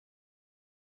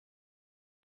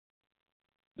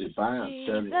Divine Jesus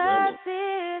Sterling Radio.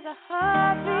 is a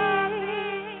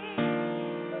heartbeat,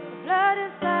 blood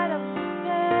inside of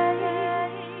my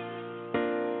veins,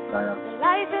 the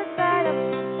life inside of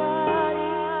my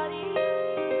body,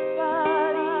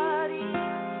 body,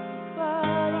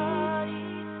 body.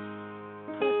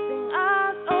 Crossing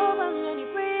arms open when you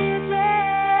breathe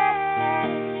in.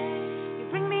 You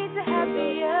bring me to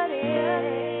happier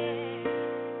days.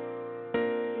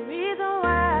 The reason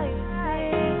why you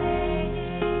sing,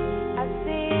 I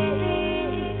sing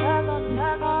because on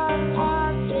the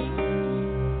heart.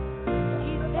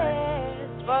 He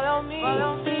says, follow me,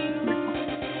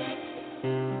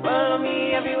 follow me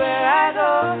everywhere I go.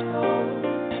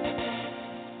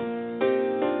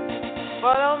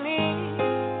 Follow me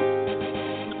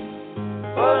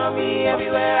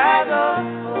everywhere I go.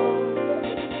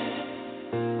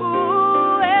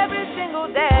 Ooh, every single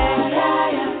day.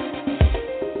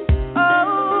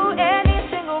 Oh, any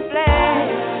single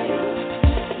place.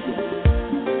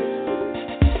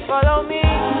 Follow me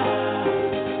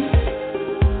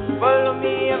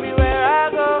everywhere I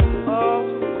go. Oh.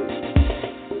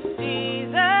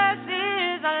 Jesus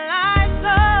is a light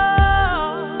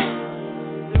source,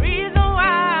 the reason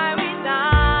why we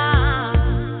dance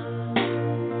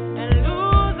and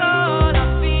lose all our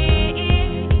fear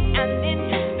and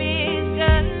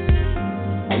inhibition.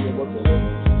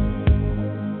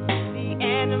 The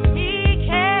enemy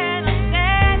cannot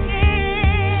stand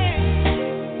here.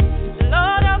 The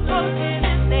Lord of hosts is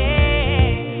his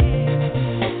name,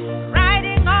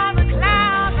 riding on the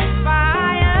clouds of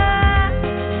fire,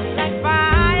 like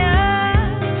fire,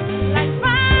 like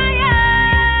fire.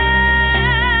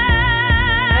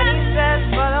 And he says,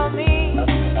 follow me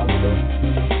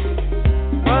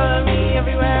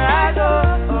everywhere I go.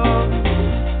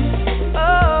 Oh,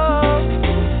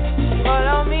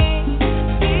 follow me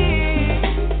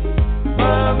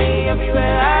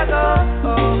everywhere I go.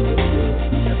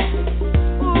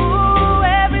 Ooh,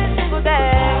 every single day.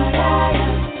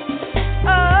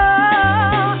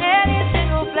 Oh, any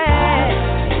single place.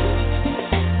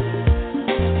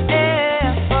 Yeah,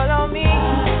 follow me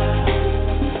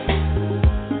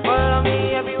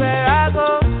everywhere I go.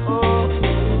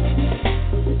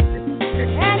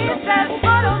 And he says,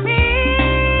 follow me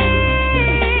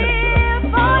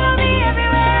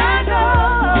everywhere I go.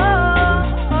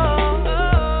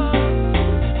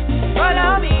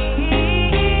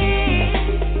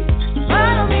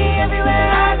 Follow me everywhere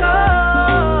I go.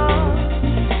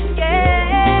 Yeah,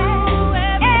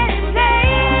 any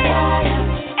place,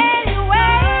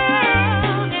 anywhere.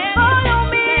 Follow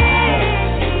me.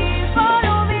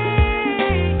 Follow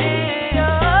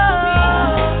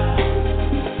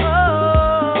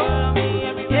me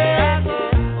everywhere I go.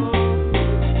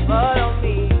 Follow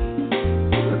me.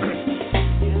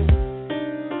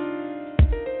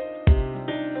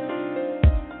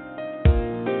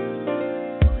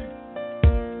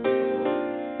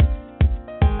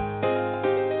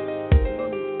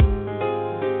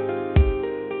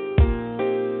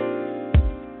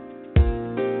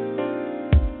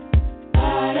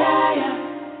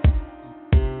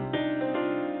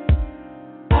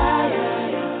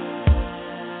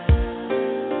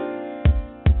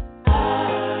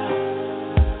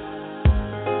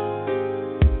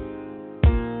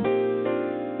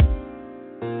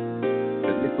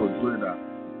 The little Twitter.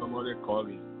 Somebody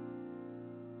calling.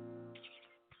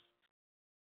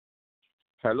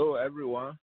 Hello,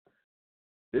 everyone.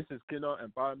 This is Kingdom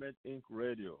Empowerment Inc.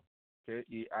 Radio,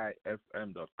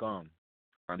 KEIFM.com.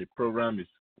 And the program is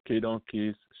Kingdom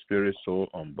Keys Spirit, Soul,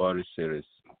 and Body series.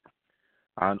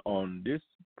 And on this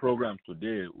program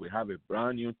today, we have a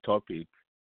brand new topic.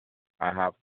 I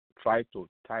have tried to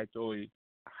title it,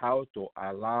 How to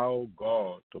Allow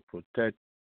God to Protect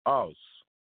Us.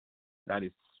 That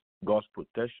is God's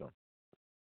protection,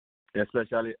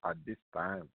 especially at this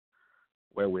time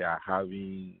where we are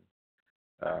having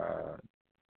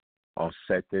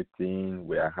uncertainty,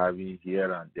 we are having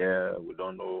here and there, we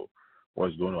don't know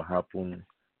what's going to happen,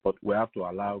 but we have to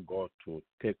allow God to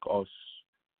take us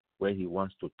where He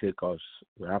wants to take us.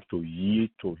 We have to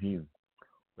yield to Him.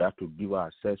 We have to give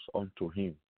ourselves unto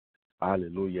Him.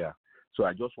 Hallelujah. So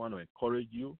I just want to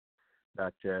encourage you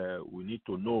that we need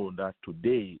to know that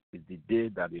today is the day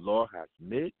that the Lord has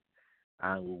made,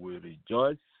 and we will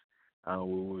rejoice and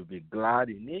we will be glad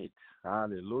in it.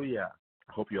 Hallelujah.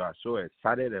 I hope you are so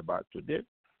excited about today.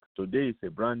 Today is a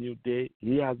brand new day.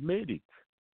 He has made it.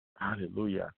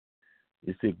 Hallelujah.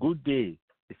 It's a good day.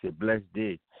 It's a blessed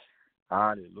day.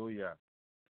 Hallelujah.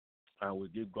 And we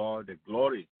give God the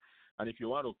glory. And if you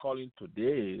want to call in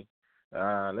today,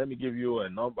 let me give you a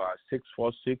number,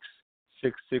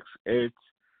 646-668-3655.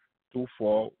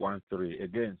 2413.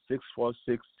 Again,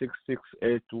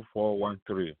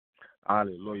 646-668-2413.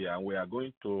 Hallelujah. And we are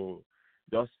going to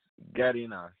just get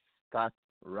in and start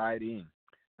right in.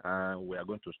 And we are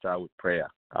going to start with prayer.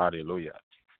 Hallelujah.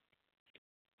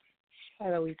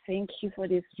 Father, we thank you for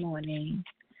this morning.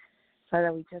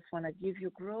 Father, we just want to give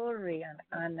you glory and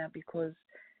honor because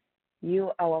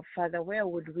you, our Father, where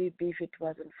would we be if it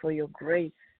wasn't for your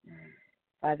grace?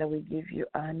 Father, we give you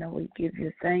honor, we give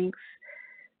you thanks,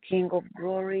 King of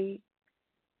glory,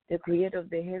 the creator of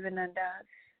the heaven and earth,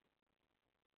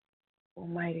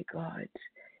 Almighty God,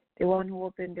 the one who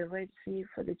opened the Red Sea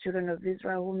for the children of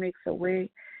Israel, who makes a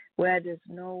way where there's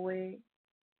no way,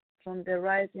 from the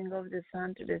rising of the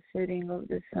sun to the setting of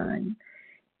the sun.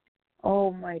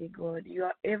 Almighty God, you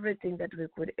are everything that we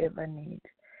could ever need.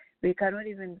 We cannot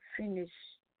even finish.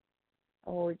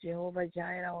 Oh, Jehovah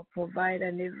Jireh, our provider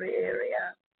in every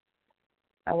area,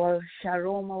 our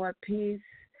shalom, our peace.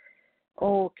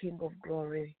 Oh, King of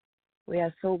glory, we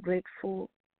are so grateful.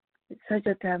 It's such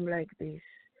a time like this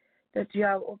that you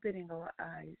are opening our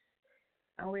eyes.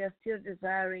 And we are still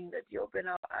desiring that you open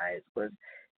our eyes because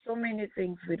so many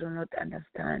things we do not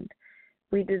understand.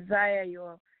 We desire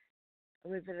your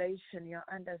revelation, your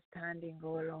understanding,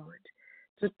 oh Lord,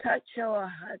 to touch our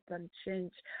hearts and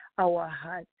change our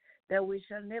hearts, that we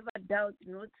shall never doubt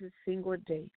not a single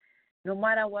day, no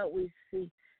matter what we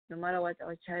see, no matter what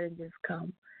our challenges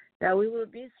come, that we will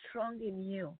be strong in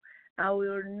you, and we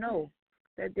will know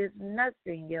that there's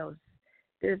nothing else.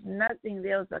 There's nothing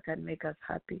else that can make us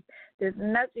happy. There's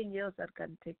nothing else that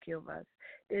can take care of us.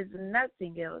 There's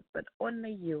nothing else but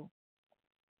only you,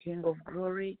 King of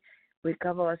glory. We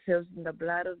cover ourselves in the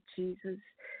blood of Jesus.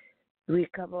 We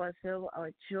cover ourselves,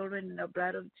 our children in the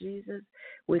blood of Jesus.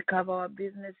 We cover our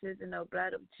businesses in the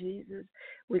blood of Jesus.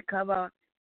 We cover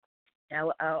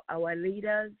our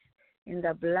leaders in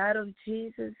the blood of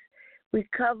Jesus. We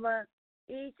cover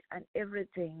each and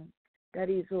everything that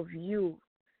is of you,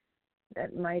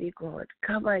 that mighty God.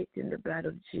 Cover it in the blood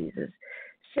of Jesus.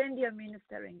 Send your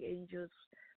ministering angels,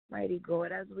 mighty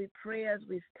God, as we pray, as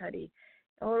we study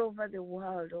all over the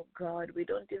world, oh God. We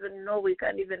don't even know, we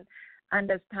can't even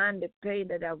understand the pain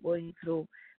that they're going through.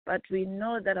 But we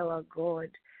know that our God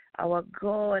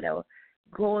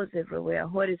goes everywhere.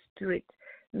 Holy Spirit,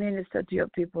 minister to your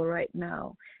people right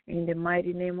now. In the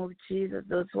mighty name of Jesus,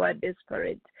 those who are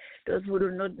desperate, those who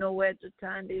do not know where to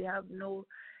turn, they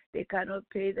cannot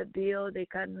pay the bill, they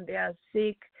are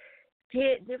sick,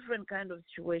 different kind of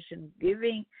situation,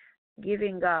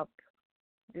 giving up,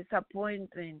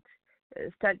 disappointment,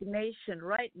 stagnation.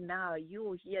 Right now,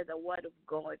 you hear the word of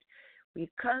God. We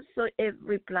cancel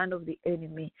every plan of the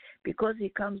enemy because he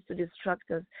comes to distract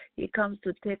us. He comes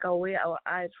to take away our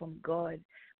eyes from God.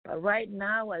 But right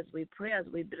now, as we pray, as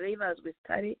we believe, as we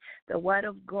study the word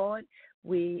of God,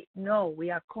 we know,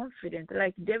 we are confident.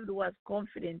 Like David was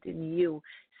confident in you,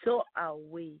 so are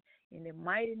we. In the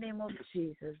mighty name of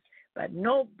Jesus, but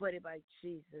nobody but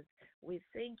Jesus. We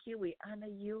thank you, we honor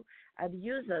you, and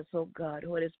use us, oh God.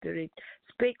 Holy Spirit,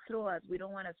 speak through us. We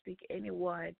don't want to speak any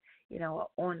word in our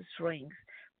own strength.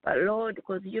 But Lord,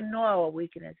 because you know our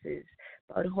weaknesses,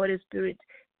 but Holy Spirit,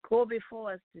 go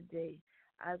before us today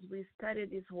as we study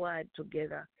this word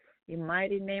together. In the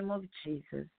mighty name of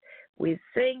Jesus, we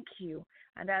thank you.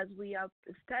 And as we are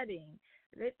studying,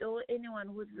 let anyone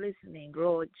who's listening,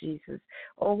 Lord Jesus,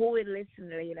 or who will listen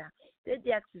later, let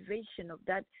the activation of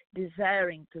that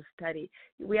desiring to study.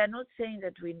 We are not saying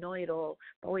that we know it all,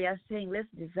 but we are saying let's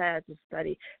desire to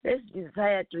study. Let's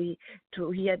desire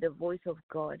to hear the voice of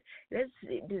God. Let's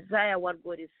desire what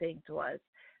God is saying to us.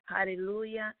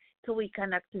 Hallelujah. So we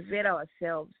can activate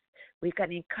ourselves. We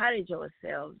can encourage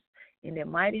ourselves. In the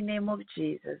mighty name of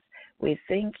Jesus, we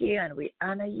thank you and we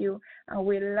honor you and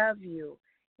we love you.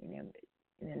 In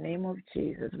the name of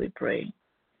Jesus, we pray.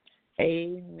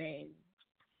 Amen.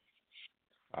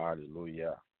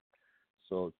 Hallelujah.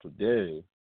 So today,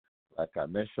 like I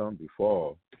mentioned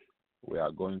before, we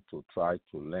are going to try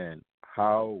to learn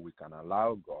how we can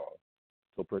allow God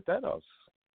to protect us,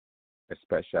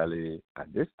 especially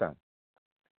at this time.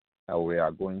 And we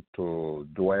are going to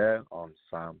dwell on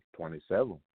Psalm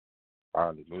 27.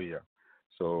 Hallelujah.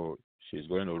 So she's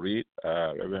going to read,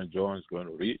 Reverend John is going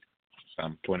to read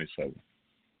Psalm 27.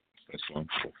 That's one.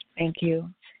 Thank you.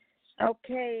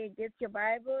 Okay, get your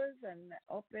Bibles and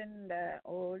open the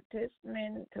Old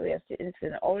Testament. It's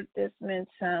in Old Testament,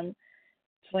 Psalm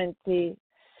 27.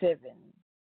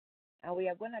 And we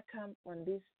are going to come on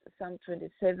this Psalm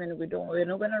 27. We're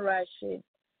not going to rush it.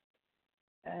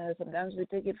 Sometimes we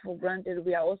take it for granted.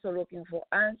 We are also looking for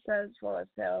answers for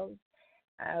ourselves.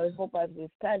 I hope as we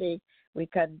study, we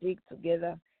can dig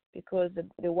together because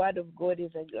the word of God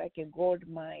is like a gold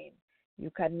mine.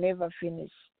 You can never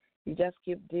finish. You just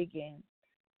keep digging.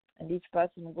 And each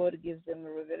person, God gives them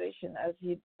a revelation as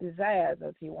He desires,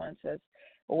 as He wants us,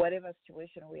 or whatever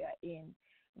situation we are in.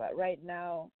 But right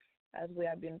now, as we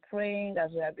have been praying,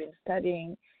 as we have been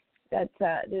studying, that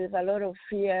there's a lot of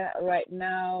fear right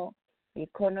now,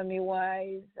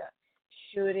 economy-wise,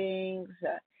 shootings,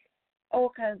 all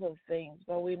kinds of things.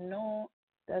 But we know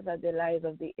those are the lies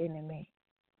of the enemy.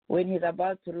 When he's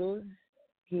about to lose,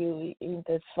 he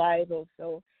intensifies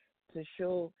also to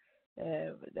show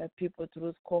that people to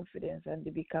lose confidence and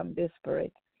they become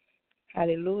desperate.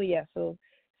 Hallelujah. So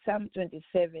Psalm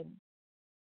 27,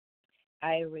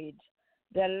 I read,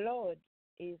 "The Lord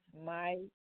is my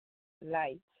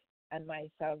light and my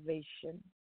salvation."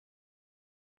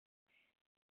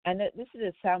 And this is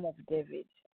a Psalm of David.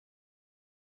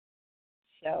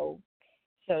 So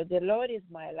the Lord is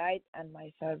my light and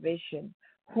my salvation.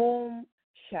 Whom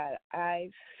shall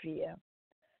I fear?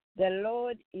 The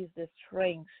Lord is the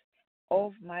strength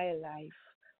of my life.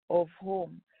 Of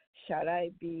whom shall I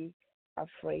be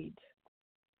afraid?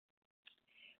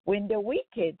 When the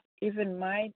wicked, even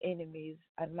mine enemies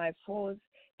and my foes,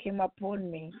 came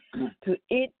upon me to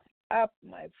eat up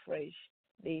my flesh,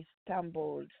 they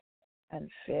stumbled and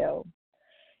fell.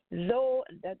 Though,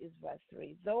 that is verse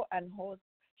 3, though an host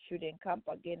should encamp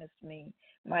against me,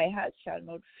 my heart shall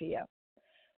not fear.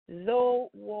 Though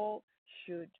war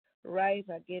should rise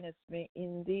against me,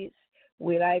 in this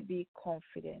will I be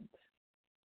confident.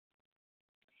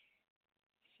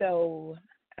 So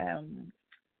I'm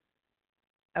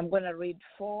going to read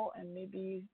 4 and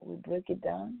maybe we'll break it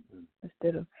down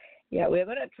instead of, we're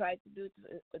going to try to do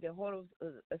the whole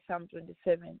of Psalm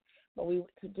 27, but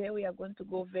today we are going to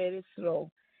go very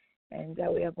slow and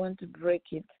we are going to break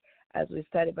it as we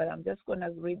study. But I'm just going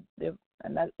to read the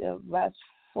verse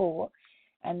 4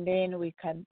 and then we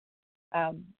can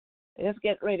let's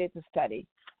get ready to study.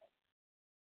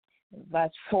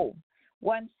 Verse 4,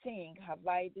 one thing have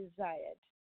I desired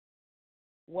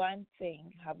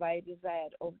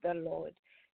of the Lord,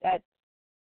 that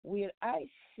will I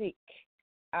seek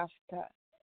after,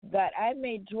 that I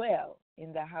may dwell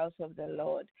in the house of the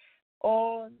Lord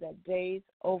all the days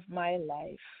of my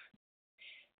life,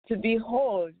 to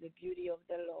behold the beauty of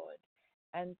the Lord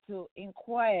and to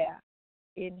inquire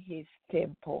in His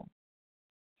temple.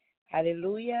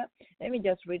 Hallelujah. Let me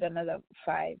just read another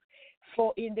 5.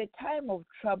 For in the time of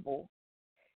trouble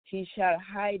He shall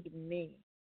hide me.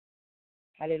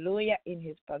 Hallelujah, in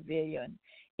His pavilion.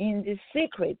 In the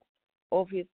secret of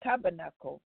His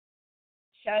tabernacle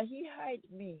shall He hide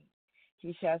me.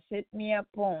 He shall set me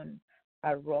upon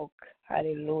a rock.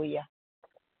 Hallelujah.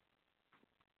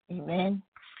 Amen.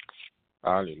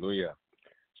 Hallelujah.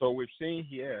 So we've seen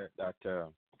here that the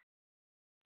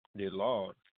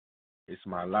Lord is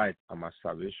my light and my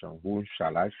salvation. Whom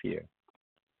shall I fear?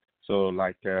 So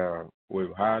like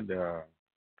we've had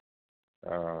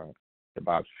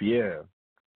about fear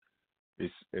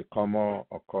is a common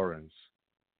occurrence.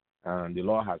 And the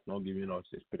Lord has not given us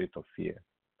a spirit of fear.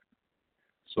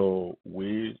 So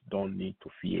we don't need to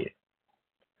fear.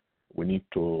 We need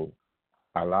to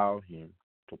allow Him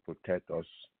to protect us.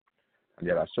 And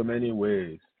there are so many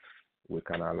ways we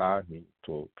can allow Him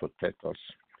to protect us.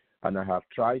 And I have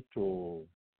tried to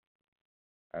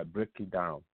break it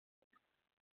down.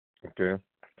 Okay?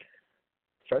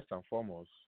 First and foremost,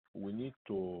 we need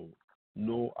to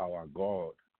know our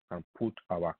God and put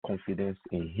our confidence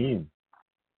in Him.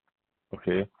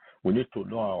 Okay? We need to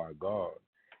know our God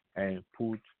and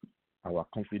put our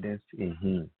confidence in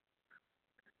Him.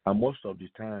 And most of the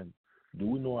time, do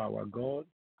we know our God?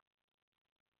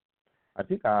 I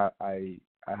think I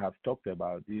have talked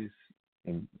about this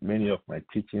in many of my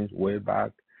teachings way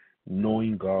back,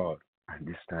 knowing God at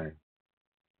this time.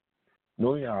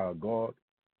 Knowing our God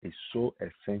is so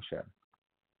essential.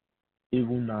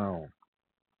 Even now,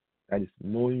 that is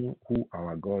knowing who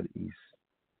our God is.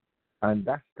 And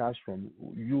that starts from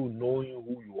you knowing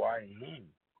who you are in Him.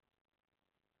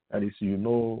 That is, you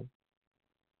know,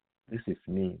 this is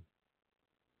me.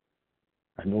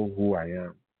 I know who I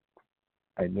am.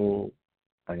 I know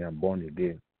I am born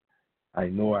again. I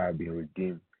know I have been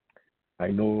redeemed. I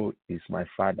know He's my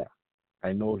Father.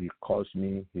 I know He calls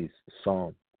me His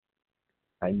Son.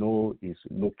 I know He's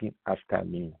looking after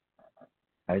me.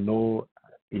 I know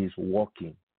He's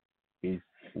working. He's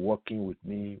working with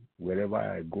me wherever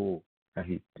I go.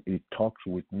 And He talks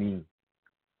with me.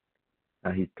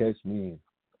 And He tells me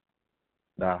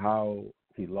that how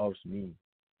He loves me,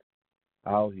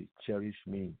 how He cherishes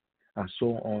me, and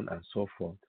so on and so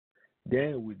forth.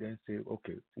 Then we say,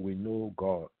 okay, we know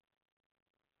God.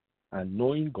 And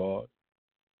knowing God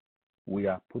we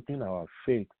are putting our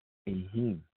faith in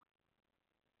Him,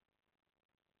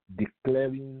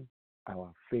 declaring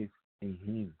our faith in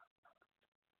Him,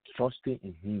 trusting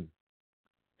in Him.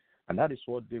 And that is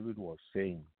what David was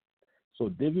saying. So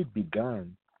David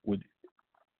began with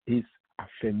his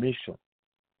affirmation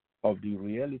of the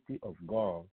reality of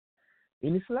God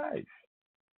in his life.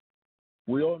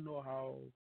 We all know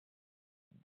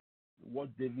what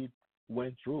David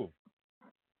went through.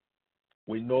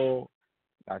 We know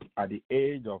that at the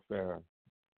age of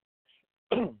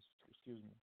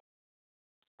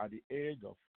at the age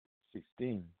of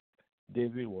 16,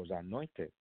 David was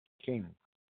anointed king.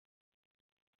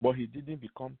 But he didn't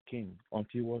become king until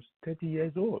he was 30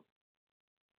 years old.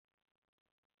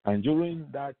 And during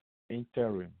that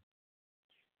interim,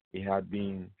 he had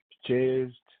been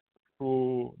chased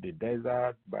through the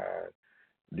desert by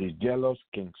the jealous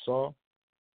King Saul.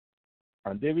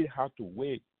 And David had to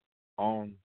wait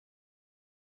on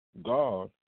God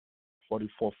for the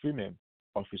fulfillment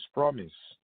of his promise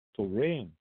to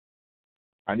reign.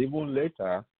 And even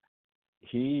later,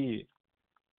 he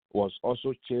was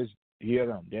also chased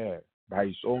here and there by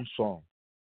his own son,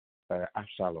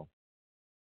 Absalom.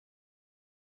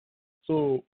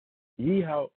 So he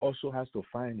also has to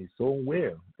find his own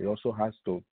way. He also has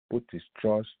to put his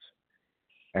trust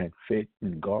and faith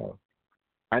in God.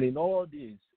 And in all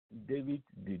this, David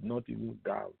did not even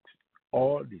doubt.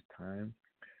 All the time,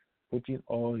 putting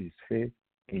all his faith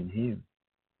in Him.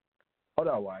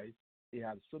 Otherwise, he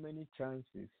had so many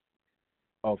chances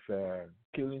of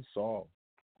killing Saul.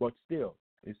 But still,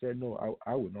 he said, no,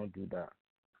 I will not do that.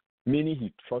 Meaning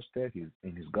he trusted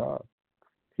in his God.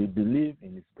 He believed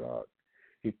in his God.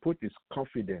 He put his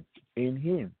confidence in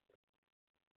Him.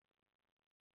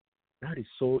 That is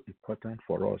so important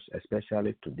for us,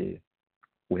 especially today.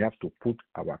 We have to put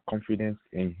our confidence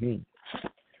in Him.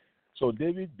 So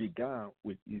David began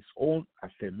with his own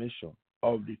affirmation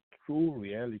of the true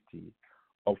reality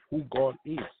of who God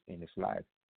is in his life.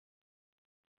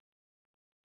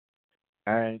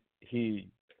 And he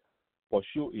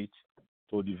pursued it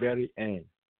to the very end.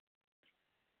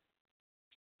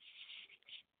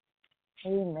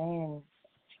 Amen.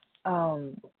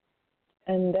 And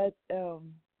that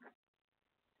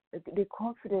the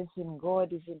confidence in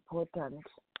God is important.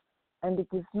 And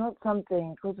it is not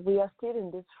something, because we are still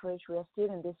in this flesh, we are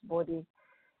still in this body,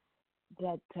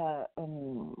 that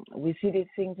we see the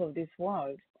things of this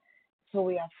world. So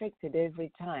we are affected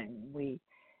every time.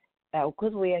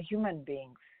 Because we are human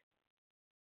beings.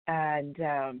 And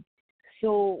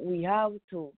so we have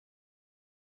to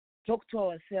talk to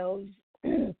ourselves,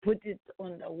 put it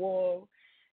on the wall,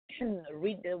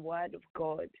 read the Word of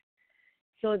God,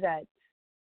 so that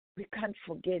we can't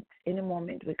forget any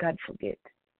moment. We can't forget.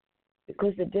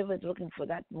 Because the devil is looking for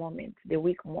that moment, the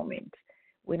weak moment,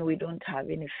 when we don't have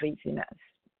any faith in us.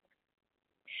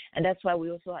 And that's why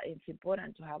it's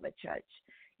important to have a church.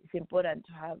 It's important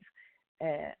to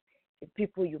have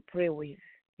people you pray with.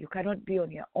 You cannot be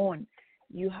on your own.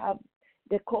 You have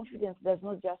the confidence does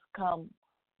not just come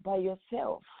by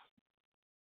yourself.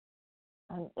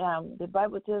 And the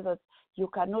Bible tells us you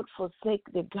cannot forsake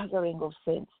the gathering of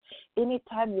saints.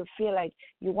 Anytime you feel like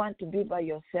you want to be by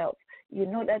yourself, you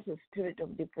know that's a spirit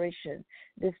of depression.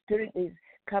 The spirit is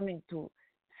coming to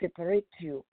separate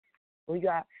you. We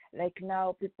are like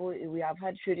now, we have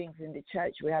had shootings in the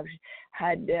church. We have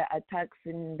had attacks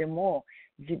in the mall.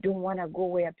 You don't want to go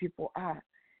where people are.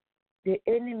 The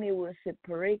enemy will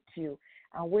separate you.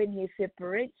 And when he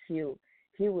separates you,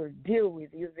 he will deal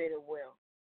with you very well.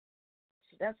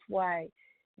 So that's why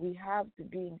we have to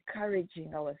be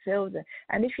encouraging ourselves.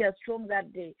 And if you are strong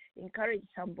that day, encourage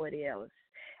somebody else.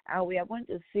 And we are going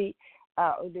to see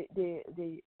the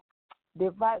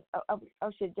verse. I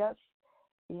should just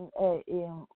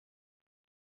in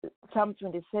Psalm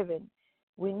 27.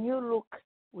 When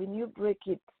you break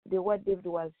it, what David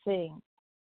was saying,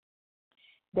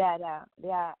 that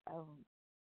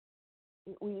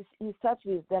he starts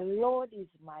with, the Lord is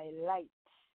my light.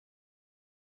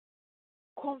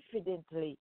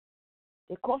 Confidently,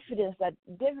 the confidence that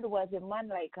David was a man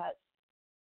like us,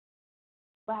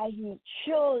 but he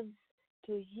chose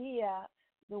to hear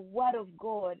the word of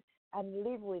God and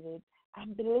live with it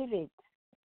and believe it.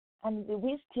 And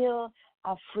we still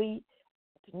are free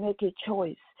to make a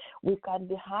choice. We can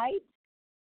hide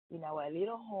in our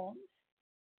little homes,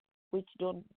 which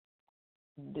don't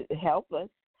help us,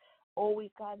 or we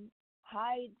can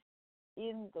hide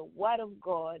in the Word of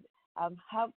God and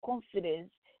have confidence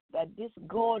that this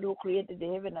God who created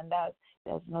the heaven and earth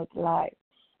does not lie.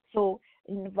 So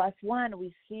in verse 1,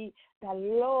 we see the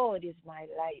Lord is my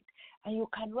light. And you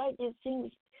can write these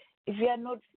things if you are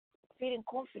not feeling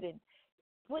confident.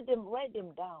 write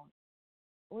them down.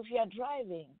 If you are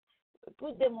driving,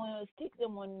 stick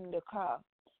them on the car,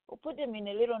 or put them in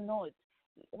a little note.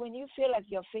 When you feel like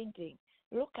you're fainting,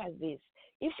 look at this.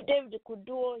 If David could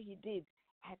do all he did,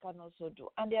 I can also do.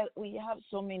 And we have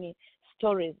so many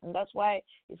stories, and that's why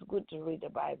it's good to read the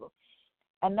Bible.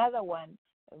 Another one,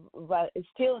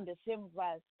 still in the same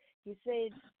verse, he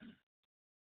said,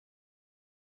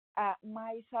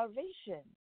 my salvation.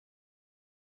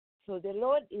 So the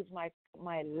Lord is my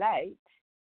light,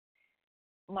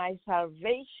 my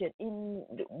salvation. In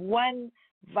one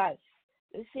verse,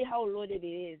 let's see how loaded it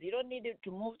is. You don't need it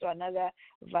to move to another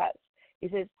verse.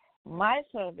 It says, my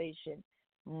salvation,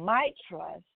 my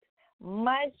trust,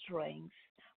 my strength,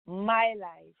 my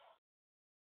life,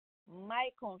 my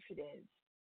confidence.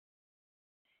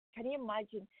 Can you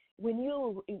imagine when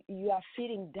you are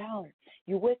feeling down,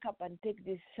 you wake up and take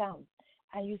this psalm,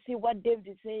 and you see what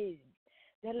David says.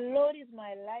 The Lord is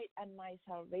my light and my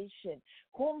salvation.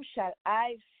 Whom shall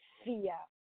I fear?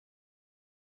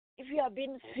 If you have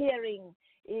been fearing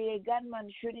a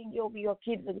gunman shooting your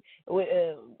kids,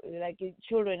 like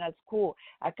children at school,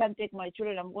 I can't take my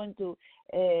children, I'm going to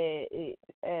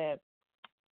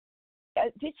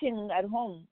teaching at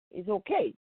home is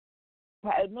okay.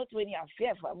 But not when you are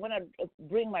fearful. I'm going to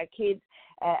bring my kids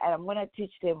and I'm going to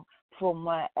teach them from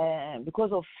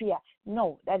because of fear.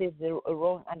 No, that is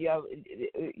wrong, and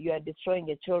you are destroying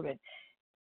your children.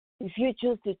 If you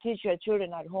choose to teach your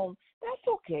children at home, that's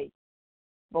okay.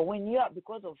 But when you are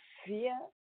because of fear,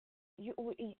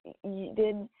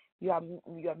 then you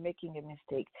are making a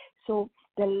mistake. So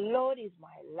the Lord is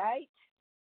my light.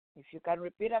 If you can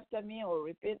repeat after me or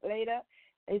repeat later,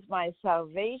 it's my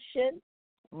salvation,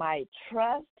 my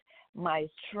trust, my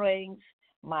strength,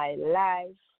 my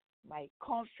life, my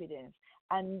confidence.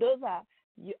 And those are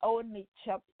the only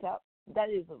chapter, that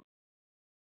is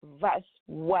verse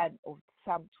 1 of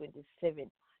Psalm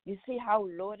 27. You see how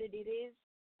loaded it is?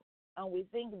 And we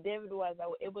think David was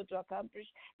able to accomplish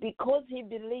because he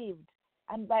believed.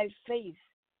 And by faith,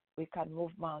 we can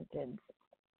move mountains.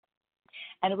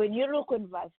 And when you look in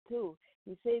verse 2,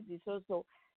 he says this also,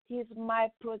 he's my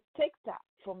protector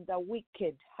from the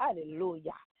wicked.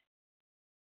 Hallelujah.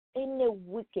 Any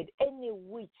wicked, any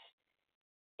witch,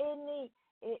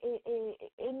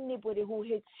 anybody who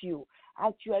hates you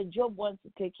at your job wants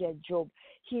to take your job.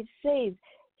 He says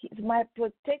he's my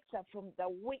protector from the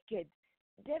wicked.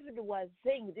 David was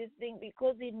saying this thing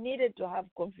because he needed to have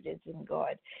confidence in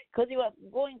God, because he was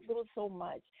going through so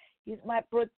much. He's my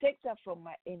protector from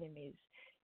my enemies.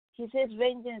 He says,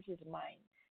 vengeance is mine.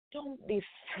 Don't be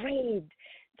afraid.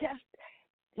 Just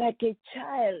like a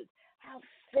child, have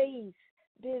faith,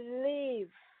 believe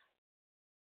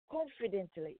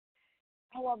confidently.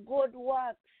 Our God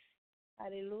works.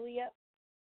 Hallelujah.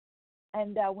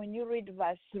 And when you read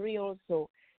verse 3 also,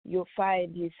 you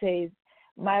find he says,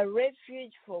 my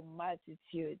refuge from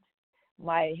multitude,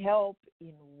 my help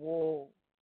in war.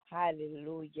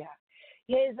 Hallelujah.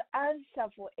 His answer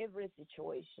for every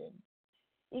situation.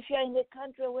 If you're in a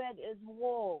country where there's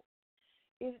war,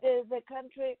 if there's a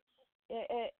country,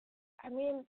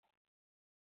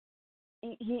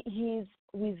 he's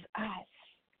with us.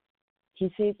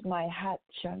 He says, my heart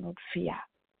shall not fear.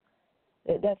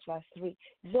 That's verse 3.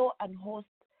 Though an host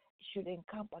should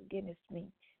encamp against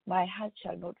me, my heart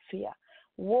shall not fear.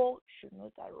 War should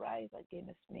not arise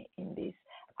against me in this.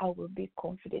 I will be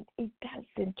confident. It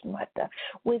doesn't matter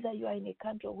whether you are in a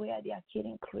country where they are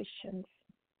killing Christians.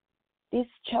 This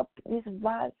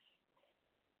verse,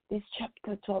 this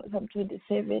chapter 12, Psalm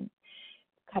 27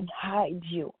 can hide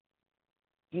you.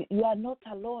 You are not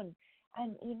alone.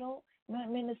 And,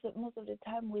 most of the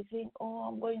time we think,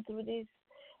 I'm going through this,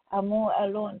 I'm more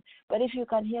alone. But if you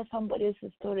can hear somebody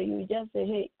else's story, you just say,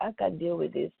 hey, I can deal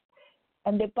with this.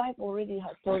 And the Bible already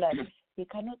has told us he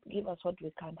cannot give us what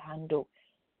we can't handle.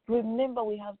 Remember,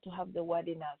 we have to have the word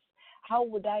in us. How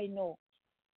would I know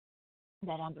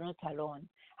that I'm not alone?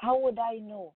 How would I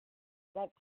know that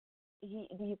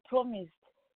he promised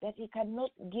that he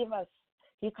cannot give us,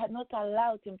 he cannot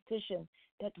allow temptation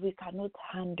that we cannot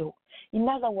handle? In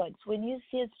other words, when you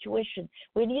see a situation,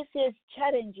 when you see a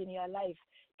challenge in your life,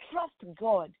 trust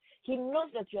God. He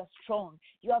knows that you are strong.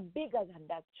 You are bigger than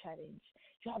that challenge.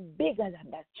 You are bigger than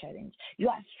that challenge. You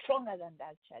are stronger than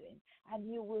that challenge.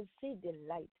 And you will see the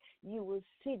light. You will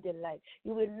see the light.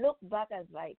 You will look back and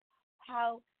like,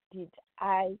 how did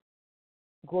I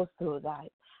go through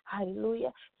that?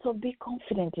 Hallelujah. So be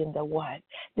confident in the word.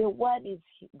 The word is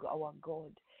our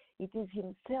God. It is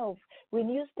himself. When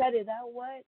you study that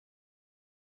word,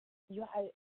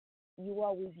 you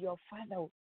are with your Father.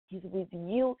 He's with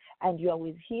you and you are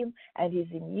with him, and he's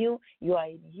in you. You are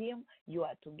in him. You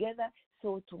are together.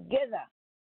 So together,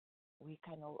 we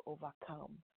can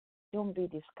overcome. Don't be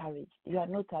discouraged. You are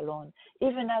not alone.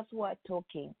 Even as we are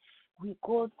talking, we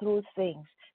go through things,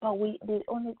 but the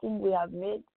only thing we have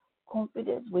made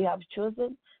confidence, we have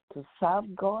chosen to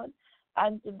serve God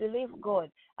and to believe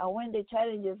God. And when the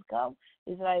challenges come,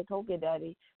 it's like, okay,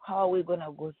 Daddy, how are we going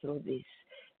to go through this?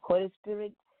 Holy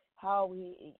Spirit, how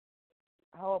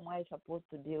am I supposed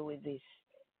to deal with this?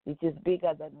 It is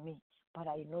bigger than me, but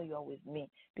I know you are with me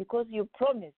because you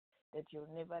promised that you'll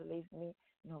never leave me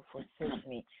nor forsake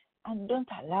me. And don't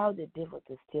allow the devil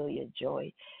to steal your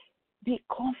joy. Be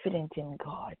confident in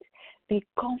God. Be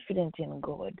confident in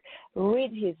God.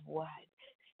 Read His Word.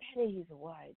 Study His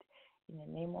Word. In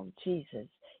the name of Jesus,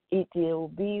 it will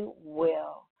be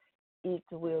well. It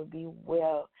will be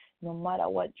well, no matter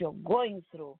what you're going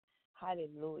through.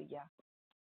 Hallelujah.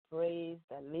 Praise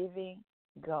the living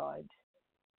God.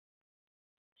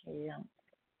 Yeah.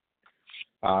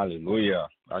 Hallelujah.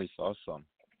 That is awesome.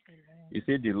 You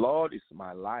see, the Lord is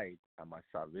my light and my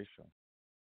salvation.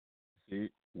 See,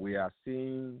 we are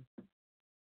seeing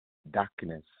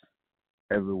darkness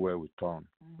everywhere we turn.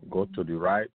 Go to the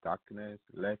right, darkness,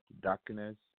 left,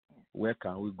 darkness. Where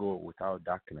can we go without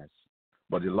darkness?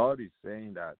 But the Lord is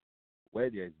saying that where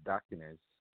there is darkness,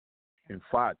 in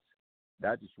fact,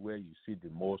 that is where you see the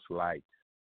most light.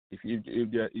 If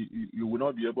you will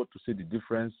not be able to see the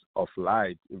difference of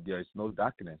light if there is no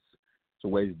darkness. So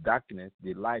where is darkness,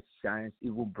 the light shines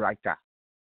even brighter.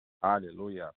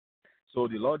 Hallelujah. So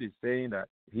the Lord is saying that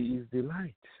He is the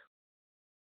light.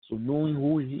 So knowing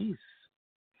who He is.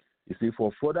 You see,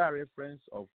 for further reference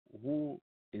of who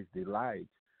is the light,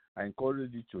 I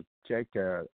encourage you to check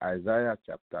Isaiah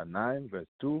chapter 9, verse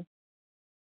 2.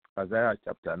 Isaiah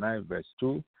chapter 9, verse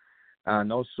 2.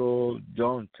 And also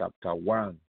John chapter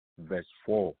 1, verse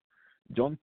 4.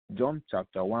 John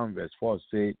chapter 1, verse 4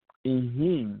 says, in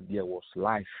Him there was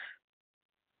life,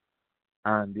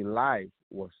 and the life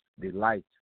was the light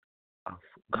of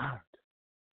God.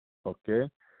 Okay?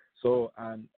 So,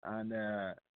 and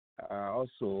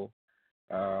also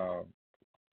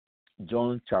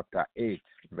John chapter 8,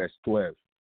 verse 12.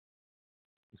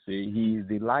 See, He is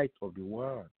the light of the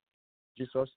world.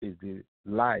 Jesus is the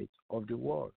light of the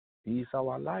world. He is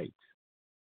our light.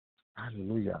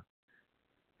 Hallelujah.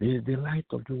 He is the light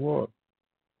of the world.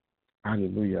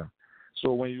 Hallelujah.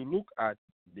 So when you look at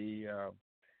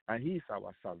and He is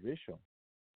our salvation.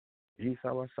 He is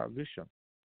our salvation.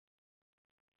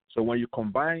 So when you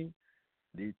combine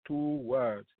the two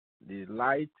words, the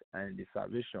light and the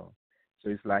salvation, so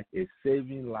it's like a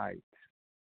saving light.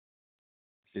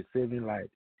 It's a saving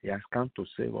light. He has come to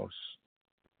save us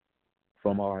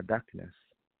from our darkness.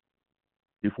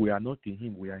 If we are not in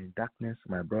Him, we are in darkness,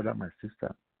 my brother, my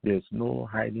sister. There's no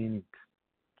hiding it.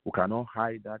 We cannot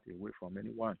hide that away from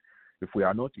anyone. If we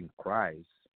are not in Christ,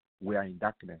 we are in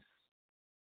darkness.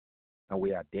 And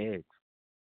we are dead.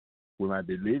 We might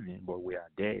be living, but we are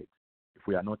dead if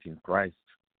we are not in Christ.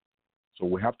 So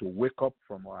we have to wake up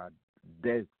from our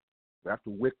death. We have to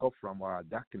wake up from our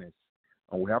darkness.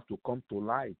 And we have to come to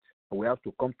light. And we have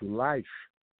to come to life.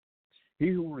 He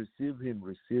who receives Him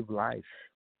receives life.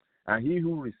 And he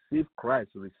who receives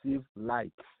Christ receives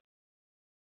light.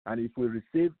 And if we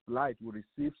receive light, we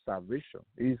receive salvation.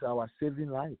 He is our saving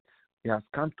light. He has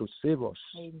come to save us.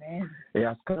 Amen. He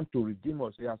has come to redeem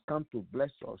us. He has come to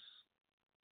bless us.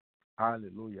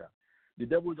 Hallelujah. The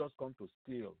devil just comes to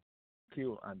steal,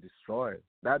 kill, and destroy.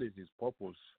 That is his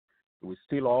purpose. He will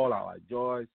steal all our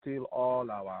joy, steal all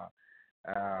our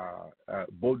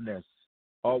boldness.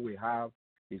 All we have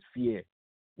is fear.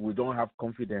 We don't have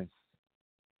confidence.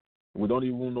 We don't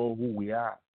even know who we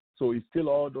are. So it's still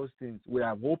all those things. We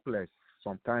are hopeless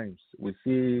sometimes. We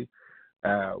see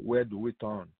where do we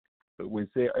turn? We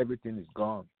say everything is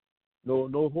gone.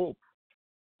 No hope.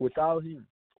 Without Him,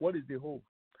 what is the hope?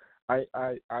 I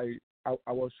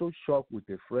was so shocked with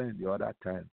a friend the other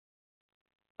time.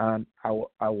 And I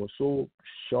was so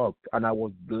shocked and I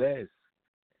was blessed.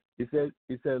 He said,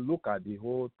 look at the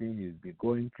whole thing he's been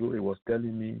going through. He was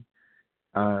telling me.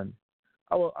 And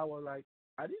I was like,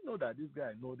 I didn't know that this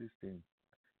guy knows this thing.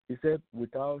 He said,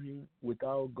 without Him,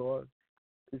 without God,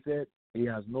 he said, he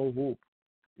has no hope.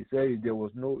 He said,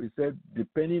 he said,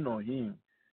 depending on Him,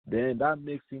 then that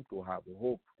makes him to have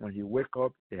hope. When he wakes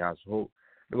up, he has hope.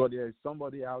 Because there is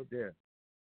somebody out there.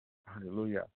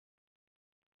 Hallelujah.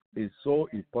 It's so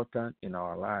important in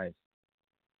our lives.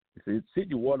 See,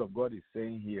 the word of God is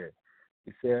saying here.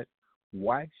 He said,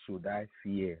 why should I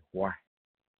fear? Why?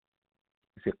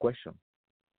 It's a question.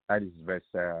 That is verse.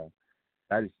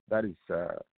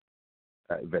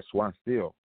 Verse 1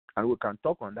 still, and we can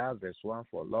talk on that verse 1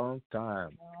 for a long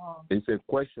time. Oh. It's a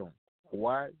question.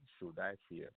 Why should I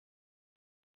fear?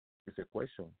 It's a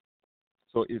question.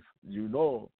 So if you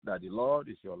know that the Lord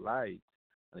is your light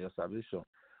and your salvation,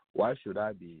 why should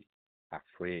I be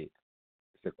afraid?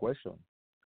 It's a question.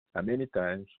 And many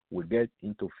times we get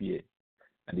into fear,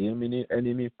 and the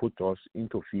enemy put us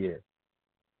into fear,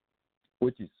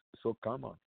 which is so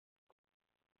common.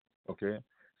 Okay?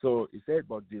 So he said,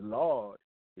 but the Lord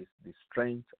is the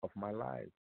strength of my life.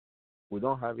 We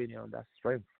don't have any other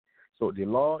strength. So the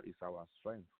Lord is our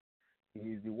strength.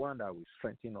 He is the one that will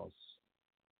strengthen us.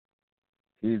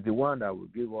 He is the one that will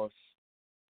give us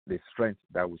the strength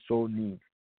that we so need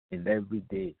in every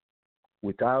day.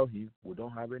 Without him, we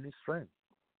don't have any strength.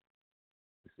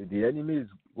 You see, the enemy is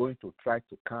going to try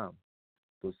to come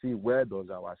to see where does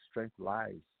our strength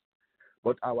lies.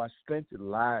 But our strength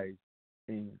lies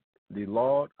in the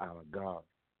Lord our God.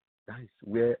 That is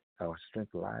where our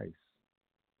strength lies.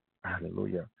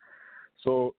 Hallelujah.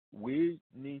 So we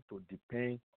need to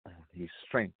depend on his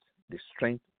strength, the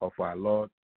strength of our Lord,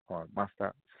 our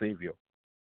Master, Savior.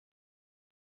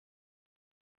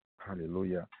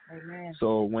 Hallelujah. Amen.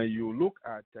 So when you look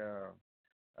at the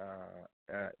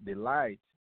light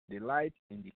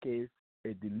indicates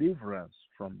a deliverance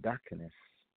from darkness.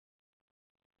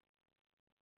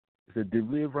 It's a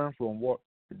deliverance from what?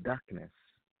 The darkness.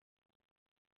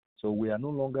 So we are no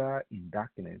longer in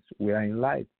darkness. We are in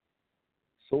light.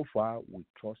 So far, we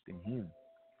trust in him.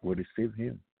 We receive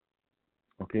him.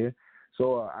 Okay?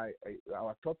 So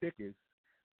our topic is,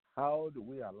 how do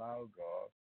we allow God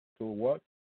to what?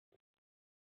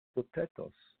 Protect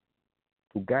us,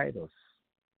 to guide us.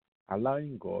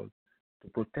 Allowing God to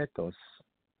protect us,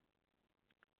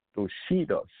 to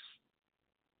shield us.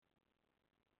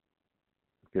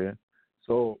 Okay?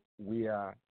 So we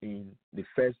are in the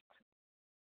first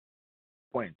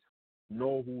point.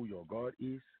 Know who your God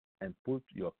is and put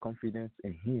your confidence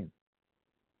in him.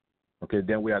 Okay,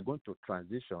 then we are going to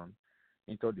transition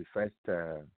into the first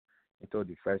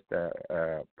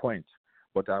point.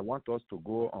 But I want us to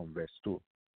go on verse 2.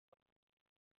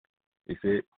 It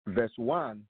says, verse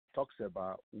 1 talks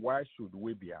about why should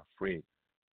we be afraid.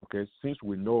 Okay, since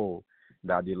we know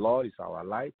that the Lord is our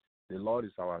light, the Lord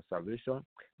is our salvation,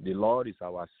 the Lord is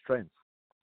our strength.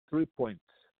 3 points.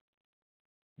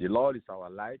 The Lord is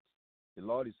our light, the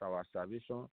Lord is our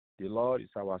salvation, the Lord is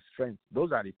our strength.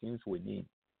 Those are the things we need.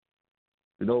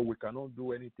 You know, we cannot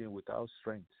do anything without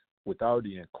strength, without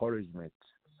the encouragement.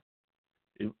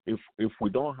 If we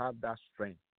don't have that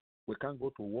strength, we can't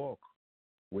go to work.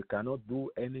 We cannot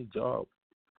do any job.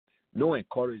 No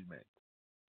encouragement.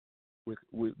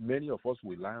 Many of us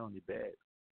will lie on the bed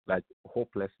like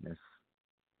hopelessness,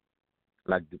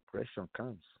 like depression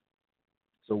comes.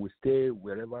 So we stay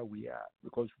wherever we are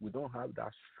because we don't have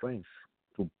that strength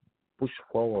to push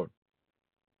forward.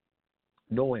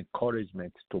 No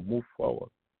encouragement to move forward.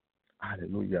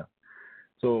 Hallelujah.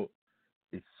 So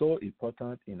it's so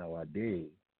important in our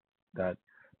day that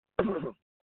excuse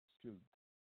me.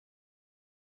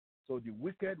 So the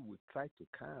wicked will try to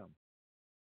come.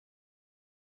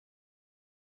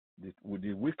 The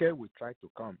wicked will try to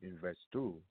come in verse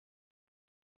 2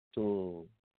 to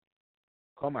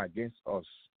come against us.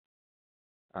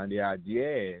 And the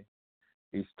idea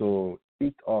is to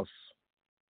eat us.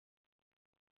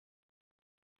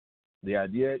 The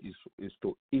idea is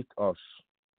to eat us,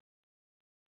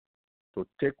 to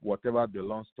take whatever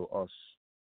belongs to us,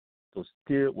 to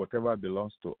steal whatever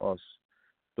belongs to us,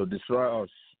 to destroy us.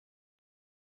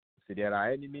 See, there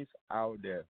are enemies out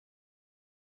there.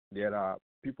 There are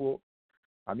people,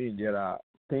 there are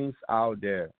things out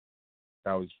there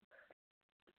that is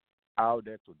out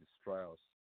there to destroy us.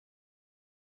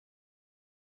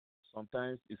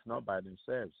 Sometimes it's not by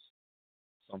themselves.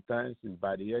 Sometimes it's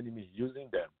by the enemy using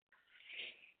them.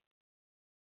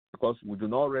 Because we do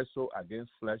not wrestle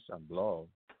against flesh and blood,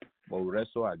 but we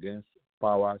wrestle against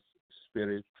powers,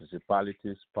 spirits,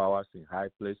 principalities, powers in high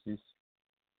places,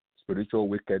 spiritual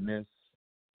wickedness,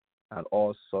 and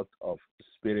all sorts of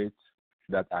spirits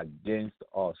that are against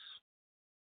us.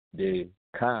 They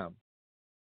come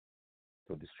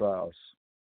to destroy us.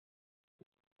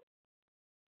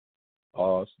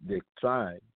 Or they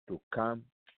try to come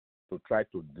to try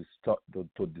to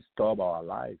disturb our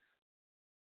life,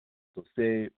 to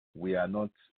say we are not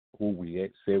who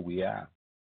we say we are,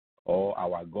 or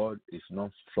our God is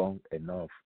not strong enough.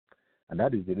 And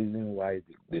that is the reason why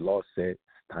the Lord said,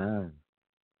 stand.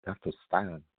 You have to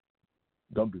stand.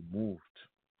 Don't be moved.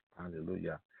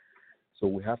 Hallelujah. So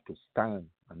we have to stand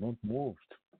and not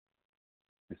moved.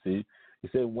 You see, he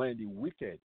said, when the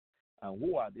wicked, and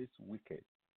who are these wicked?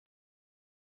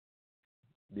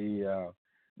 The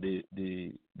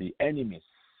enemies.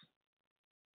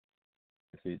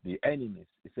 You see, the enemies.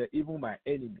 He said, even my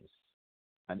enemies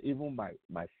and even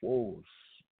my foes,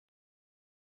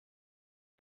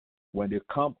 when they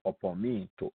come upon me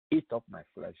to eat up my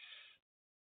flesh,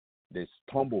 they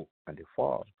stumble and they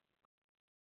fall.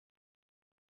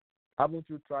 Haven't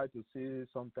you tried to see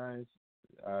sometimes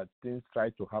things try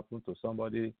to happen to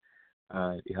somebody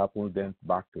and it happens then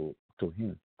back to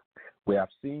him? We have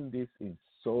seen this in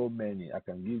so many. I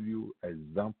can give you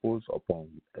examples upon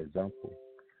example.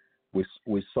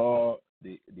 We saw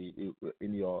the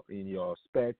in your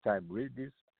spare time. Read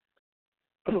this.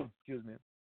 Excuse me.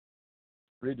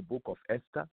 Read the book of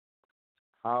Esther.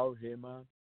 How Haman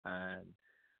and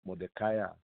Mordecai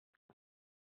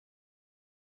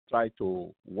tried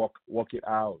to work it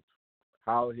out.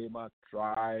 How Haman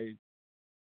tried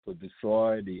to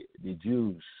destroy the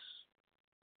Jews,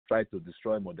 tried to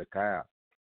destroy Mordecai.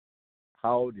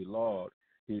 How the Lord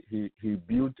he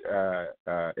built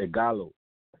a gallows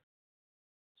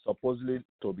supposedly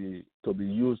to be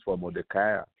used for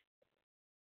Mordecai.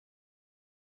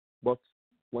 But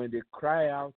when they cry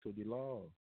out to the Lord,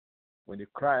 when they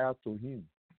cry out to him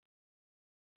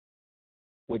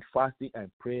with fasting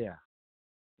and prayer,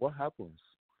 what happens?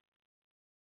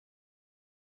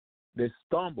 He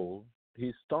stumbled,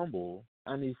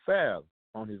 and he fell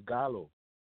on his gallows.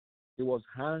 He was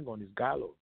hung on his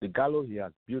gallows, the gallows he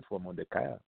has built for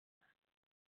Mordecai.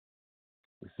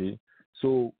 You see?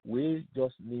 So we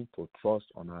just need to trust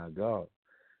on our God.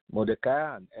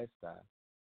 Mordecai and Esther,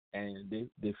 and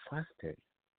they fasted,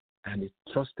 and they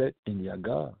trusted in their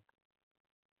God.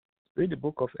 Read the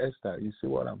book of Esther. You see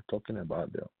what I'm talking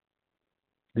about there.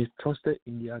 They trusted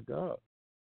in their God.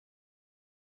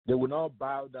 They will not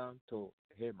bow down to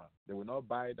Haman. They will not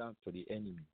bow down to the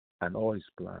enemy and all his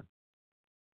plan.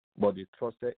 But they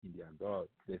trusted in their God.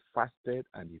 They fasted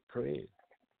and they prayed.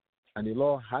 And the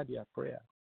Lord heard their prayer.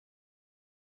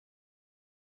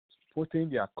 Putting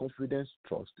their confidence,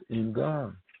 trust in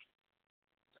God.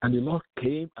 And the Lord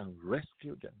came and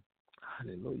rescued them.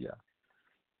 Hallelujah.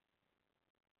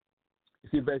 You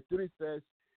see, verse 3 says,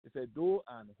 it said, though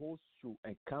an host should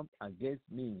encamp against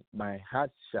me, my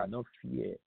heart shall not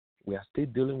fear. We are still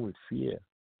dealing with fear.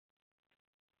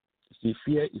 You see,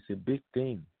 fear is a big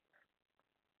thing.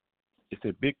 It's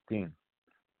a big thing.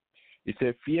 It's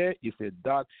a fear is a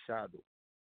dark shadow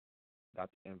that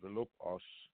envelops us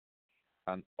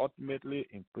and ultimately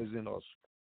imprison us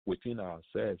within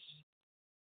ourselves.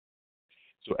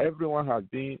 So everyone has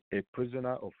been a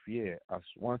prisoner of fear at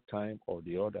one time or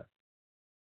the other.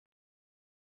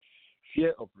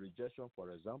 Fear of rejection,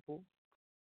 for example.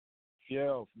 Fear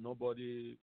of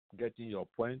nobody getting your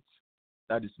point.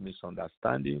 That is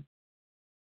misunderstanding.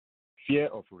 Fear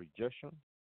of rejection.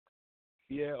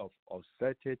 Fear of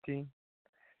uncertainty.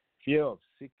 Fear of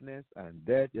sickness and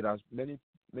death. There are many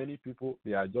people,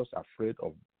 they are just afraid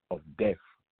of death.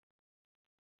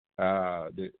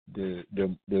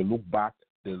 They look back,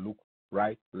 they look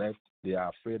right, left. They are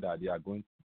afraid that they are going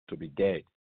to be dead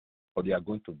or they are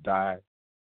going to die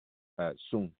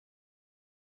soon.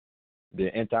 They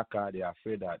enter car, they are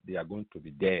afraid that they are going to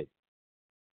be dead.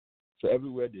 So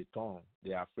everywhere they turn,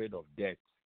 they are afraid of death.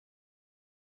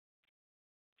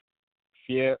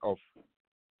 Fear of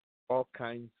all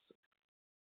kinds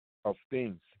of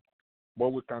things.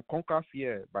 But we can conquer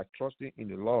fear by trusting in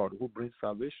the Lord who brings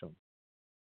salvation.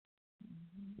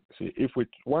 See, if we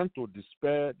want to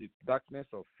dispel the darkness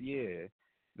of fear,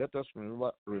 let us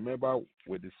remember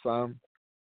with the psalm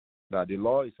that the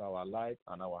Lord is our light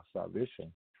and our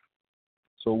salvation.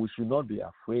 So we should not be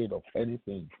afraid of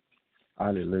anything.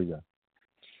 Hallelujah.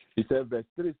 He said, verse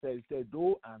 3 says,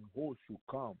 though an host should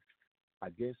come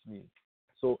against me.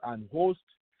 So an host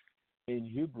in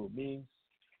Hebrew means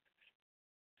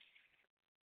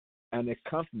an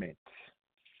encampment,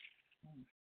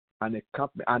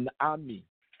 an army,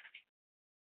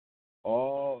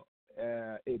 or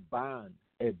a band,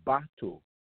 a battle,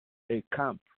 a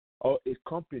camp, or a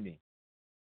company,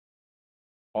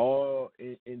 or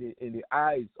in the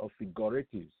eyes of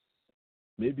figuratives,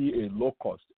 maybe a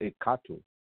locust, a cattle,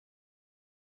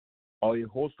 or a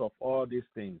host of all these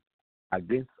things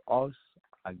against us,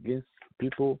 against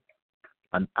people,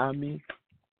 an army,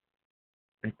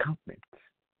 encampment.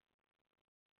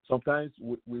 Sometimes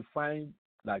we find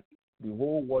like the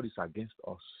whole world is against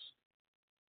us.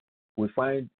 We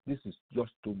find this is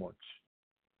just too much.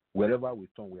 Wherever we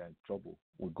turn, we are in trouble.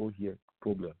 We go here,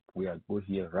 problem. We go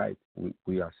here, right.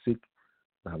 We are sick.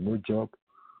 We have no job.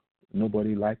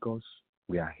 Nobody like us.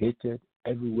 We are hated.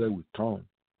 Everywhere we turn,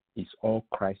 it's all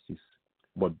crisis.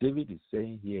 But David is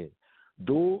saying here,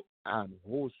 though an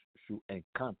host should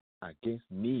encamp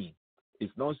against me,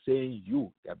 it's not saying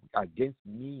you, against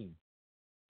me.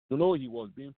 You know, he was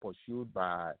being pursued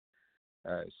by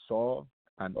Saul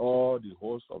and all the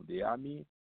hosts of the army.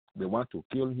 They want to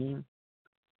kill him.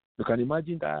 You can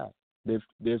imagine that.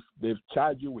 They've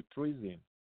charged you with treason.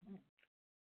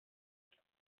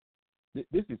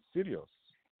 This is serious.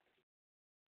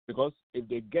 Because if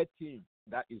they get him,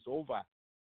 that is over.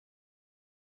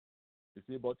 You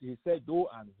see, but he said, though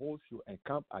an host should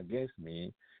encamp against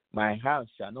me, my heart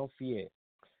shall not fear.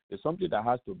 It's something that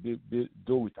has to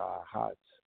do with our hearts.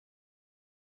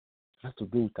 It has to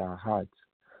do with our hearts.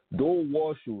 Though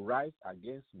war should rise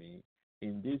against me,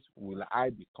 in this will I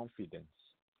be confident.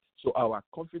 So our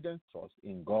confident trust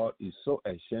in God is so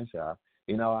essential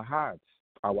in our hearts,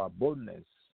 our boldness,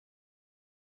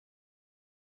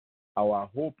 our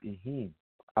hope in Him,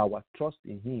 our trust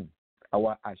in Him,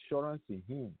 our assurance in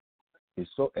Him is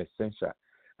so essential.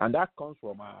 And that comes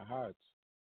from our hearts.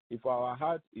 If our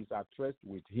heart is at rest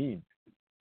with Him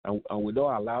and we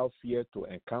don't allow fear to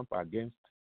encamp against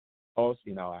us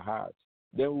in our hearts,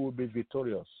 then we will be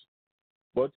victorious.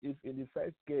 But if in the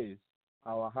first case,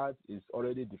 our heart is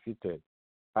already defeated,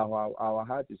 our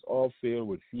heart is all filled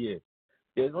with fear,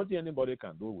 there's nothing anybody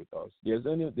can do with us. There's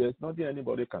nothing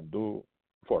anybody can do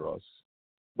for us.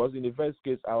 But in the first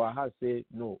case, our heart say,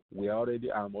 no,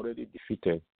 I'm already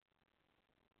defeated.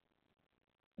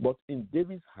 But in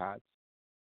David's heart,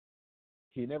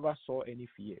 he never saw any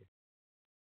fear.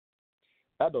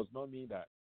 That does not mean that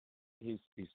he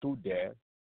stood there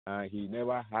and he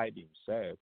never hid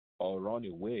himself or run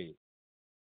away.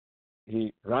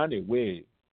 He ran away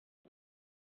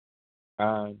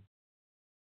and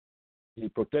he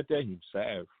protected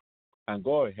himself, and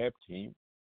God helped him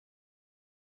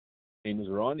in his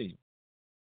running.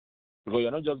 Because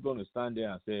you're not just going to stand there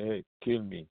and say, hey, kill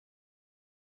me,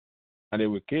 and they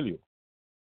will kill you.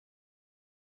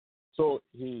 So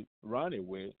he ran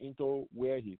away into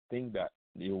where he think that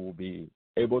he will be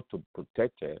able to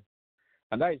protect her.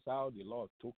 And that is how the Lord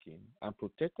took him and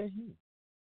protected him.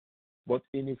 But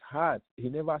in his heart, he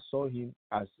never saw him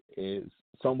as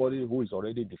somebody who is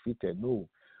already defeated. No.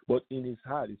 But in his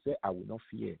heart, he said, I will not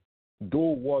fear.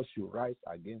 Though war should rise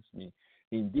against me,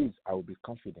 in this I will be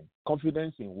confident.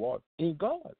 Confidence in what? In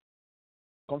God.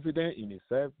 Confidence in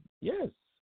himself? Yes.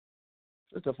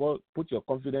 First of all, put your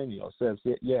confidence in yourself.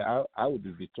 Say, yeah, I will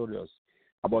be victorious.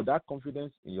 About that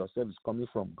confidence in yourself is coming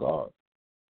from God.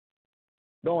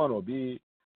 Don't want to be,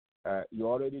 you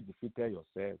already defeated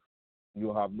yourself.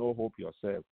 You have no hope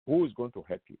yourself. Who is going to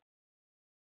help you?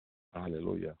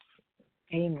 Hallelujah.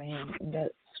 Amen.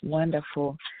 That's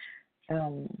wonderful.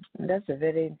 That's a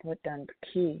very important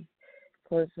key,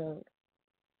 because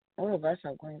all of us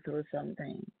are going through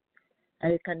something.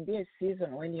 And it can be a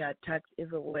season when you're attacked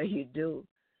everywhere you do.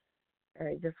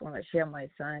 I just want to share my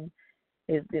son.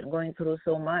 He's been going through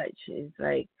so much. It's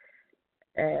like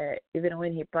even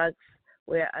when he parks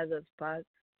where others park,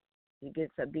 he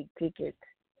gets a big ticket.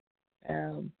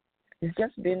 It's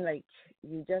just been like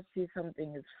you just see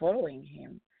something is following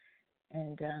him.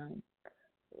 And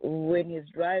when he's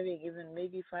driving, even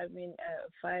maybe 5 minutes,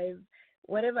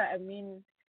 whatever, I mean,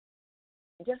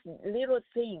 just little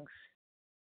things.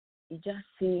 You just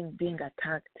see him being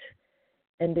attacked,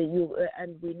 and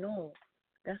we know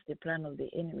that's the plan of the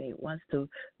enemy. Wants to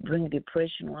bring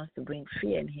depression, wants to bring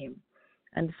fear in him.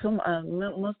 And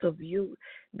most of you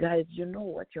guys, you know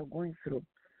what you're going through.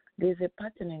 There's a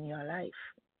pattern in your life.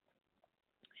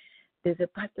 There's a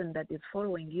pattern that is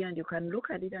following you, and you can look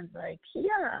at it and be like,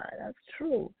 yeah, that's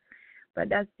true. But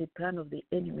that's the plan of the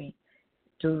enemy,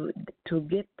 to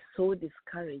get so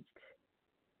discouraged.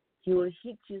 He will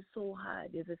hit you so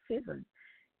hard. There's a season.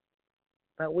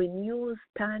 But when you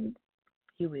stand,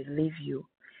 he will leave you.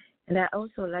 And I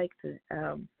also like the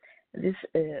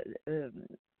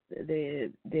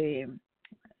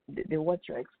what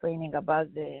you're explaining about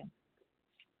the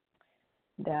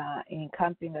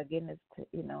encamping against,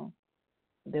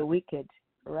 the wicked,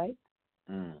 right?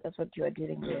 That's what you are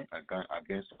dealing with.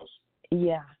 Against us.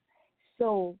 Yeah.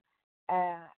 So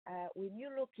when you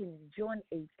look in John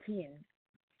 18,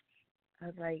 I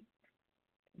was like,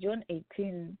 John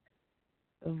 18,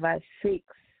 verse 6.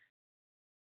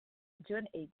 John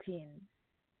 18.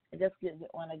 I just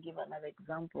want to give another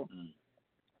example.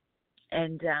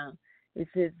 And it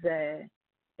says,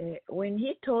 when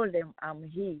he told them, I'm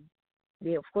he,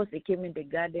 of course, they came in the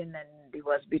garden and he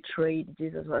was betrayed.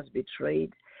 Jesus was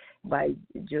betrayed by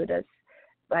Judas.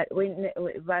 But when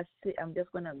verse 6, I'm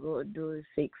just going to go do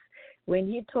 6. When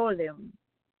he told them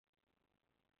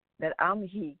that I'm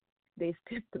he, they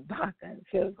stepped back and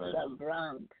fell to the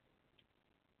ground.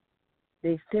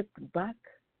 They stepped back.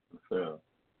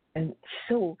 And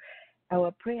so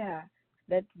our prayer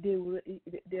that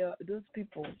there are those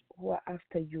people who are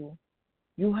after you.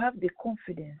 You have the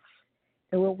confidence.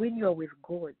 And when you are with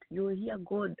God, you will hear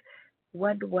God,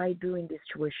 what do I do in this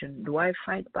situation? Do I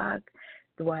fight back?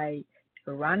 Do I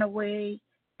run away?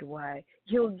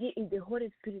 The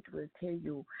Holy Spirit will tell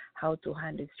you how to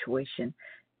handle the situation.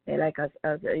 Like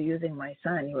as using my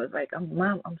son, he was like,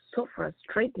 Mom, I'm so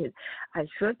frustrated. I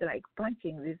felt like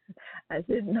punching this. I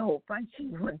said, no,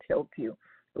 punching won't help you.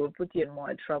 It will put you in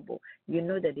more trouble. You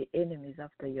know that the enemy is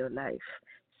after your life.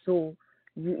 So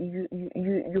you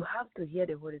have to hear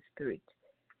the Holy Spirit.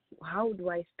 How do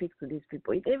I speak to these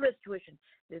people? In every situation,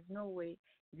 there's no way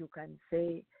you can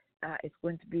say it's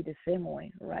going to be the same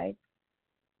way, right?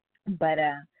 But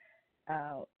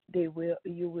you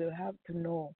will have to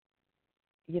know,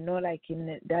 like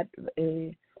in that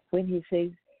when he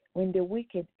says, when the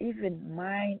wicked, even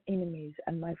mine enemies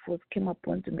and my foes came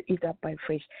upon to me, eat up by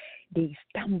flesh, they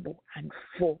stumble and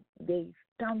fall. They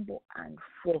stumble and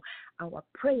fall. Our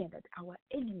prayer that our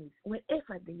enemies,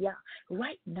 wherever they are,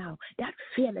 right now, that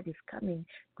fear that is coming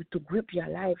to grip your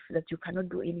life, that you cannot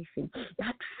do anything,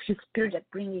 that spirit that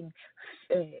bringing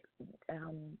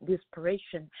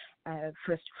desperation,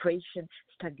 frustration,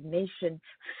 stagnation,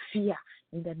 fear,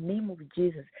 in the name of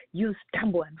Jesus, you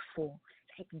stumble and fall.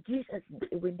 Like Jesus,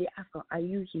 when they asked him, are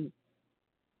you he?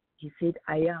 He said,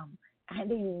 I am. And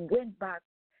then he went back,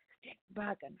 stepped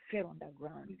back and fell on the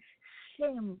ground.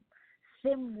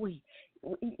 Same way.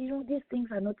 These things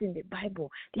are not in the Bible.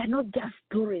 They are not just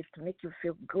stories to make you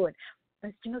feel good.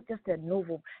 It's not just a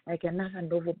novel, like another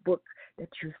novel book that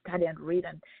you study and read,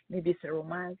 and maybe it's a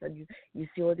romance and you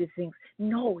see all these things.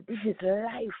 No, this is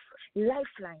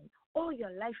lifeline, all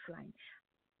your lifeline.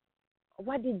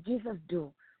 What did Jesus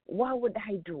do? What would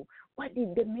I do? What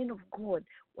did the men of God,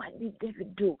 what did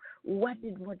David do? What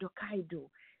did Mordecai do?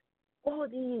 All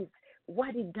these,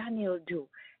 what did Daniel do?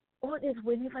 All this,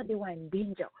 whenever they were in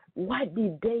danger, what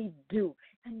did they do?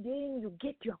 And then you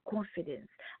get your confidence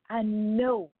and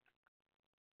know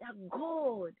that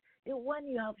God, the one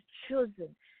you have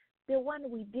chosen, the one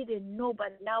we didn't know,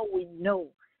 but now we know,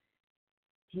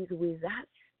 He's with us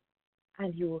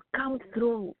and He will come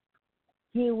through.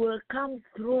 He will come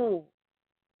through.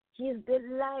 He is the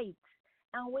light.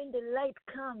 And when the light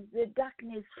comes, the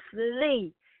darkness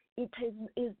flee.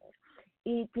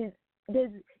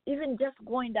 There's even just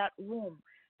go in that room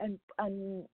and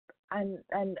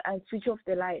switch off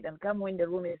the light and come when the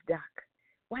room is dark.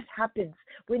 What happens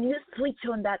when you switch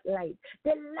on that light?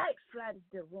 The light floods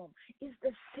the room. It's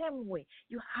the same way.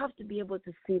 You have to be able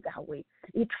to see that way.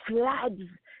 It floods.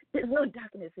 There's no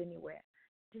darkness anywhere.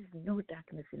 There's no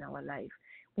darkness in our life.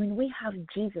 When we have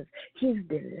Jesus, He's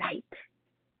the light.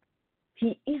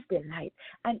 He is the light.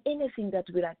 And anything that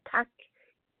will attack,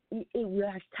 it will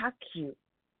attack you.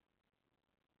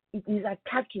 It is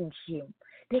attacking Him.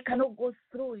 They cannot go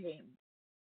through Him.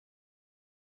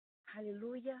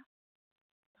 Hallelujah.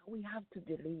 We have to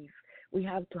believe. We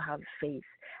have to have faith.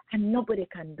 And nobody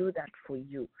can do that for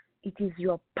you. It is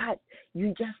your part.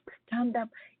 You just stand up.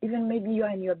 Even maybe you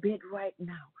are in your bed right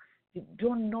now. You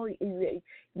don't know,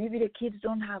 maybe the kids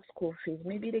don't have school fees.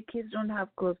 Maybe the kids don't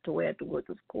have clothes to wear to go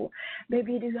to school.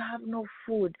 Maybe you have no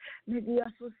food. Maybe you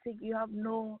are so sick you have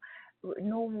no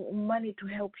money to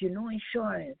help you, no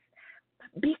insurance.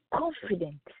 But be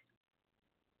confident.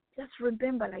 Just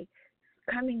remember, like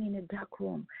coming in a dark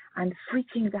room and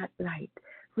switching that light.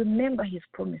 Remember His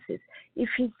promises. If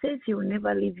He says He will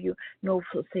never leave you nor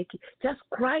forsake you, just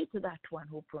cry to that one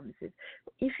who promises.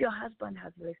 If your husband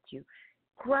has left you,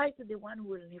 cry to the one who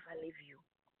will never leave you.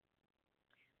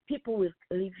 People will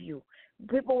leave you.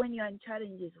 People, when you're in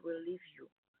challenges, will leave you.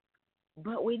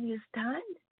 But when you stand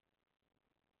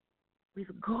with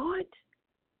God,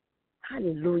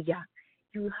 hallelujah,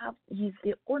 He's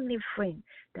the only friend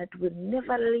that will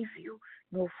never leave you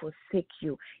nor forsake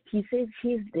you. He says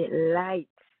He's the light.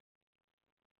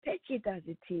 Take it as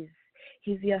it is.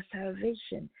 He's your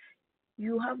salvation.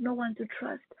 You have no one to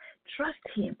trust. Trust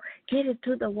Him. Get it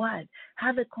to the Word.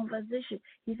 Have a conversation.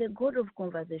 He's a God of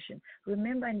conversation.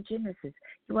 Remember in Genesis,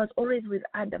 He was always with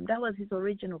Adam. That was His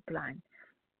original plan.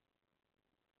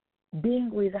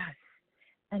 Being with us.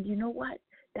 And you know what?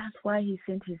 That's why He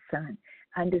sent His Son.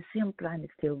 And the same plan is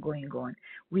still going on.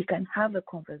 We can have a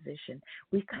conversation.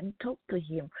 We can talk to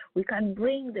Him. We can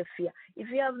bring the fear. If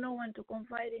you have no one to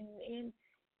confide in,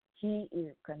 He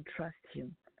can trust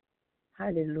Him.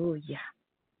 Hallelujah.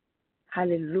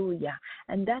 Hallelujah.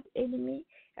 And that enemy,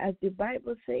 as the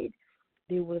Bible said,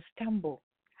 they will stumble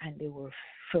and they will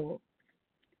fall.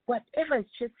 Whatever is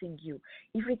chasing you,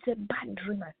 if it's a bad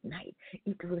dream at night,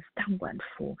 it will stumble and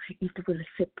fall. It will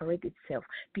separate itself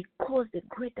because the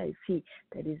greater is He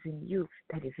that is in you,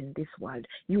 that is in this world.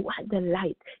 You are the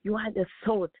light. You are the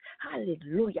salt.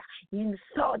 Hallelujah. In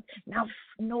salt, now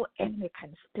no enemy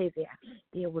can stay there.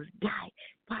 They will die.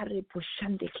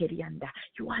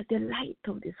 You are the light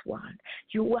of this world.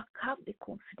 You will have the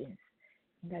confidence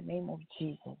in the name of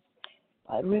Jesus.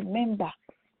 But remember,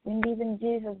 when even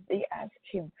Jesus, they asked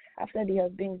him after they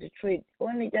have been betrayed,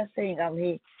 only just saying, I'm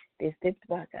here, they stepped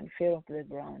back and fell to the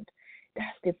ground.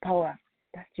 That's the power,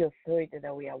 that's the authority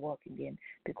that we are walking in.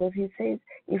 Because he says,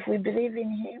 if we believe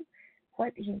in him,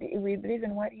 what he did, if we believe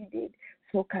in what he did,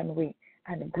 so can we.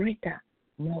 And greater,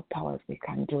 more powers we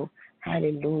can do.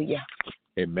 Hallelujah.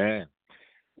 Amen.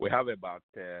 We have about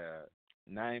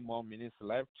 9 more minutes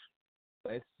left.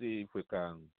 Let's see if we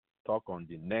can talk on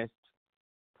the next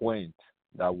point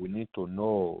that we need to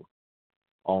know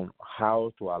on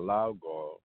how to allow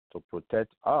God to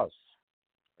protect us,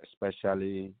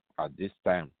 especially at this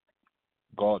time.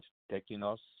 God taking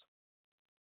us,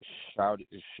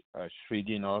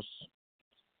 shielding us.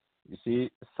 You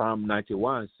see, Psalm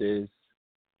 91 says,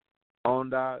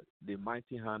 under the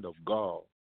mighty hand of God,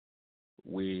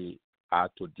 we are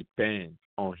to depend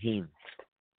on him.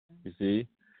 You see?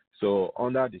 So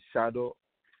under the shadow,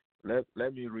 let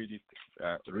me read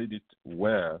it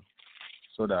well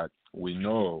so that we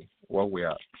know what we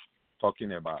are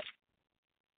talking about.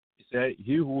 He said,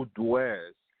 he who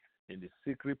dwells in the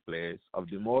secret place of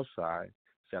the Most High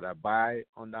shall abide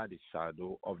under the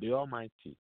shadow of the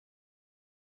Almighty.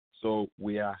 So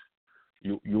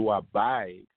you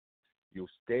abide, you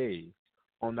stay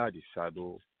under the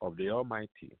shadow of the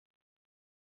Almighty.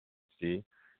 See,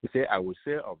 he said, I will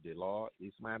say of the Lord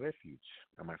is my refuge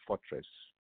and my fortress.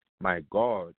 My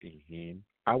God, in him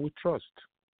I will trust.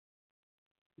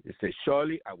 He said,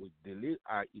 surely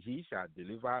he shall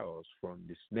deliver us from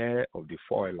the snare of the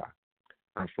fowler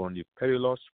and from the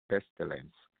perilous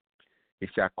pestilence. He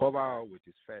shall cover us with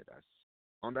his feathers.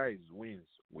 Under his wings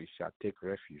we shall take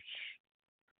refuge.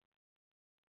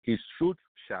 His truth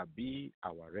shall be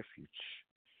our refuge.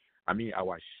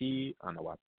 Our shield and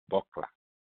our buckler.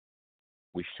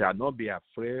 We shall not be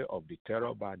afraid of the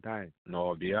terror by night,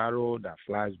 nor of the arrow that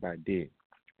flies by day,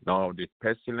 nor of the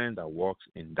pestilence that walks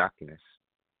in darkness,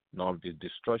 nor of the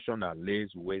destruction that lays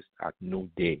waste at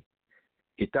noonday.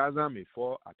 1,000 may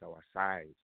fall at our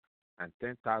side, and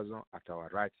 10,000 at our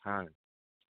right hand,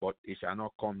 but it shall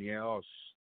not come near us.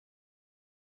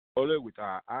 Only with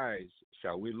our eyes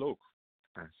shall we look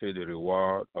and see the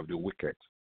reward of the wicked.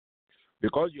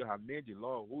 Because you have made the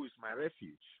Lord, who is my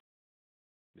refuge.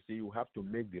 You see, you have to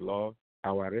make the Lord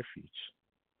our refuge.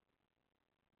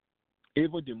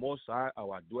 Even the Most High,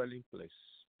 our dwelling place.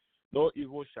 No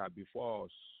evil shall befall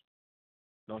us,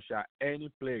 nor shall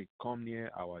any plague come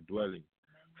near our dwelling.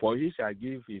 For he shall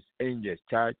give his angels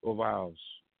charge over us,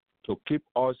 to keep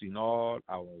us in all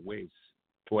our ways.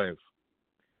 12.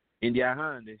 In their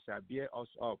hand they shall bear us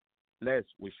up, lest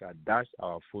we shall dash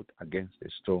our foot against a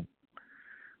stone.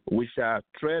 We shall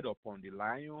tread upon the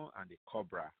lion and the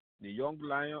cobra, the young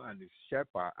lion and the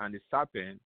shepherd and the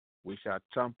serpent we shall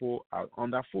trample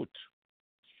underfoot.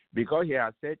 Because he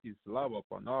has set his love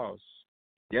upon us,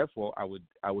 therefore I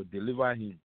will deliver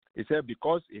him. He said,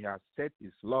 because he has set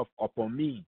his love upon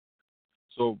me.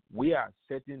 So we are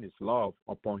setting his love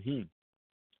upon him,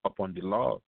 upon the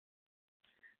Lord.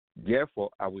 Therefore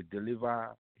I will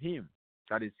deliver him.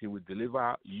 That is, he will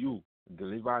deliver you,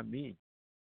 deliver me,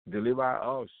 deliver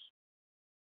us.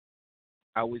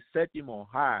 I will set him on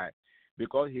high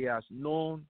because he has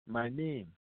known my name.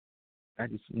 That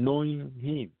is knowing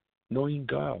him, knowing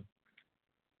God,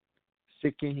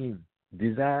 seeking him,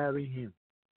 desiring him.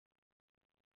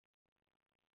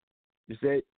 You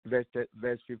say, verse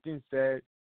 15 said,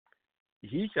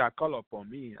 he shall call upon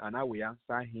me and I will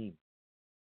answer him.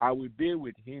 I will be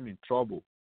with him in trouble.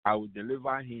 I will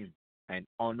deliver him and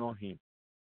honor him.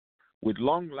 With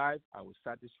long life, I will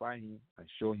satisfy him and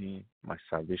show him my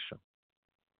salvation.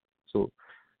 So,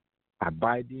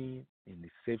 abiding in the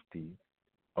safety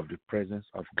of the presence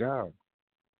of God.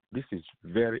 This is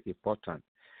very important.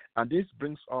 And this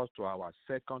brings us to our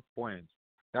second point,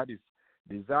 that is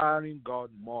desiring God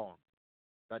more,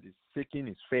 that is seeking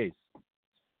his face.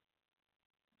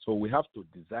 So we have to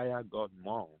desire God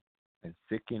more and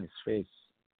seeking his face.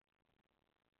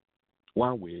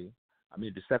 One way,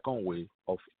 the second way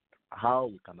of how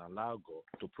we can allow God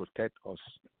to protect us.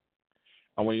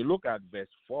 And when you look at verse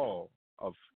 4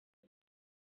 of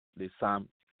the Psalm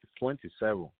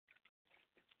 27,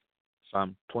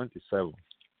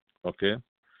 okay,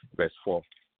 verse 4,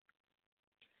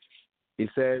 it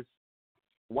says,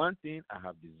 one thing I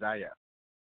have desire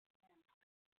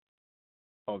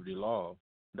of the Lord,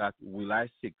 that will I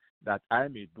seek, that I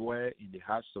may dwell in the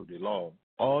house of the Lord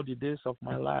all the days of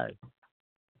my life,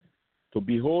 to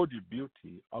behold the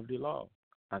beauty of the Lord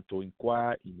and to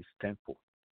inquire in his temple.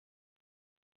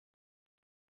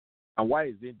 And why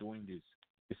is he doing this?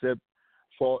 He said,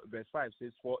 for verse 5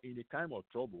 says, for in the time of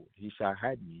trouble he shall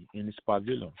hide me in his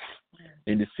pavilion.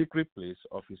 In the secret place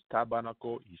of his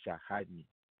tabernacle he shall hide me.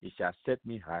 He shall set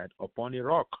me high upon a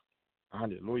rock.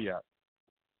 Hallelujah.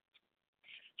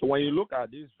 So when you look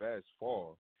at this verse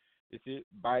 4, it says,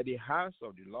 by the house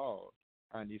of the Lord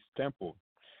and his temple.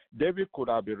 David could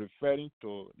have been referring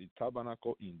to the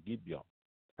tabernacle in Gibeon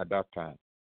at that time.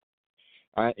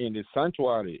 And in the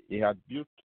sanctuary he had built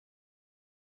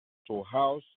to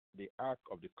house the Ark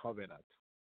of the Covenant,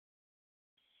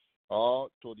 or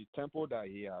to the temple that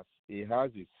he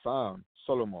has his son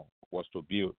Solomon was to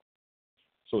build.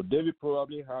 So David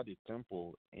probably had a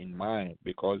temple in mind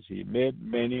because he made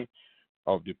many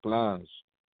of the plans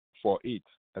for it,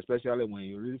 especially when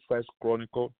you read First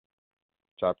Chronicle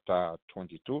chapter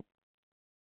 22.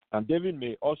 And David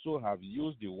may also have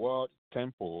used the word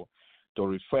temple to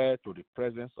refer to the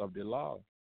presence of the Lord.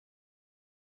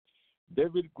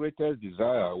 David's greatest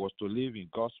desire was to live in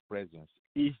God's presence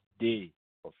each day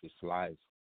of his life,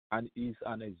 and is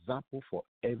an example for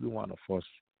every one of us.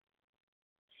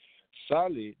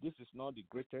 Sadly, this is not the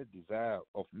greatest desire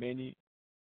of many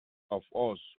of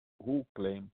us who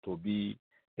claim to be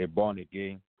a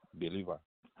born-again believer.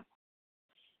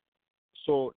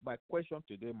 So my question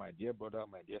today, my dear brother,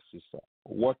 my dear sister,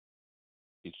 what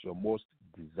is your most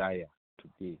desire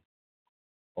today?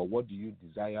 Or what do you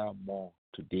desire more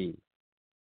today?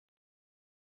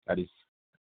 That is,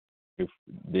 if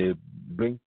they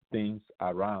bring things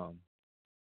around,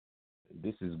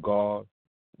 this is God,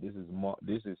 this is more,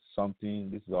 this is something,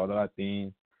 this is other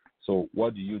thing. So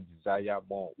what do you desire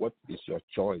more? What is your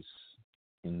choice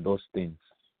in those things?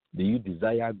 Do you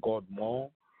desire God more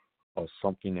or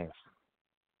something else?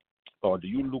 Or do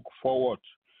you look forward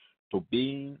to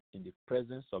being in the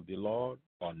presence of the Lord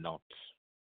or not?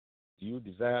 Do you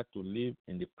desire to live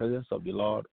in the presence of the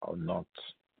Lord or not?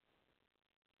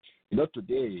 You know,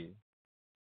 today,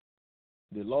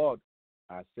 the Lord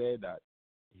has said that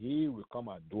he will come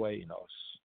and dwell in us.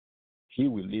 He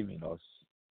will live in us.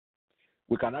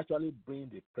 We can actually bring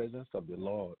the presence of the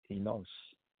Lord in us.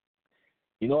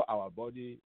 You know, our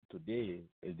body today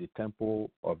is the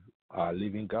temple of our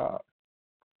living God.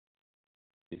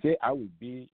 He said, I will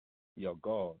be your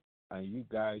God, and you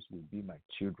guys will be my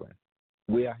children.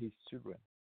 We are his children.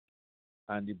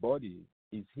 And the body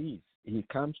is his. He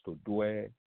comes to dwell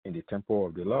in the temple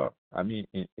of the Lord. I mean,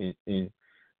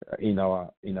 in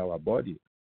our body,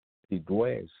 he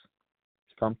dwells.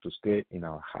 He comes to stay in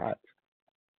our heart.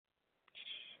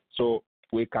 So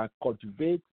we can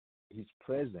cultivate his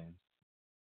presence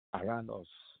around us,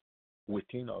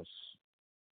 within us.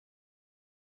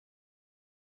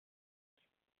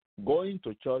 Going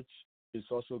to church is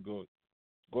also good.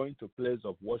 Going to place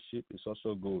of worship is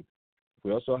also good.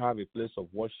 We also have a place of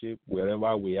worship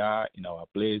wherever we are in our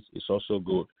place is also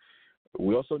good.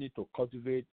 We also need to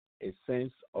cultivate a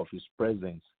sense of his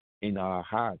presence in our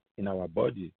heart, in our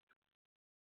body.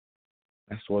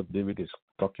 That's what David is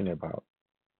talking about.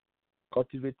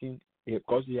 Cultivating,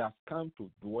 because he has come to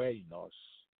dwell in us.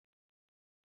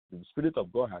 The Spirit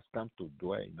of God has come to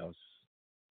dwell in us.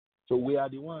 So we are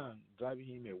the one driving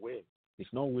him away. He's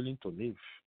not willing to leave.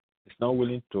 He's not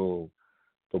willing to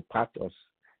part us.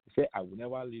 He said, I will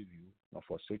never leave you nor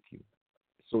forsake you.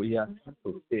 So he has come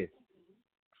to stay.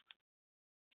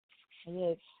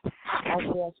 Yes, as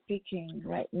we are speaking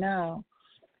right now,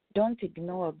 don't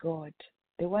ignore God.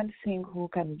 The one thing who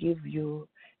can give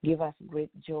us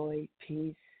great joy,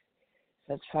 peace,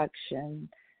 satisfaction,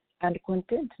 and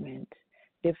contentment.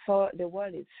 The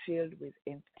world is filled with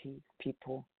empty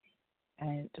people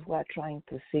and who are trying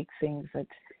to seek things that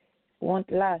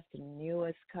won't last.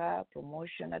 Newest car,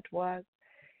 promotion at work,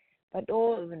 but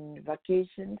all in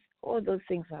vacations, all those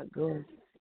things are good,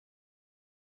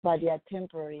 but they are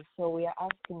temporary. So we are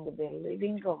asking the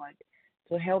living God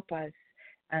to help us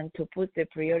and to put the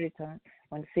priority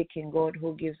on seeking God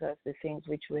who gives us the things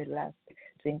which will last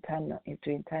into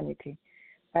eternity.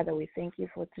 Father, we thank you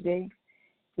for today.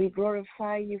 We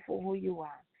glorify you for who you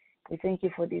are. We thank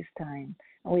you for this time,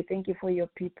 and we thank you for your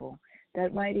people.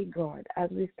 That mighty God, as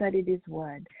we study this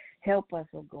word, help us,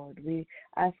 oh God. We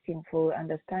asking for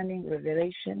understanding,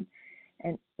 revelation,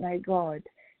 and my God,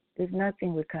 there's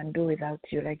nothing we can do without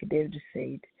you, like David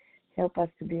said. Help us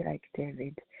to be like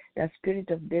David. The spirit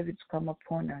of David come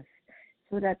upon us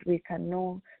so that we can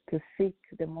know to seek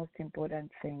the most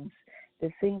important things,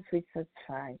 the things which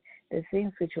satisfy, the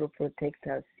things which will protect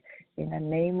us in the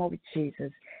name of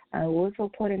Jesus. And we're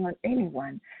also calling on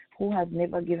anyone who has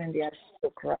never given their life to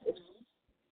Christ.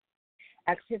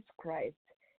 Accept Christ.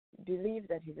 Believe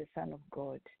that He's the Son of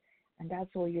God. And that's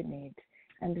all you need.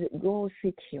 And go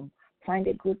seek Him. Find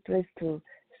a good place to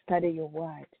study your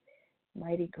word.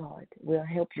 Mighty God will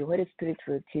help you. Holy Spirit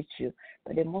will teach you.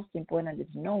 But the most important is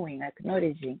knowing,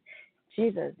 acknowledging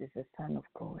Jesus is the Son of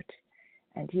God.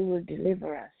 And He will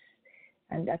deliver us.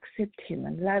 And accept Him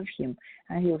and love Him.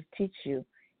 And He will teach you.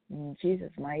 In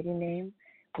Jesus' mighty name,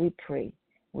 we pray.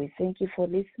 We thank you for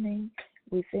listening.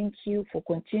 We thank you for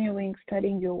continuing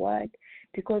studying your word,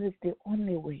 because it's the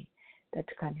only way that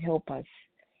can help us.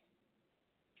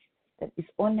 That is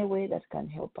the only way that can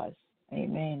help us.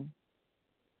 Amen.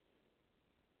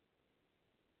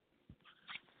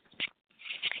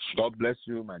 God bless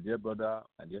you, my dear brother,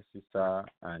 my dear sister,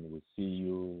 and we'll see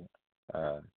you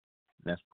next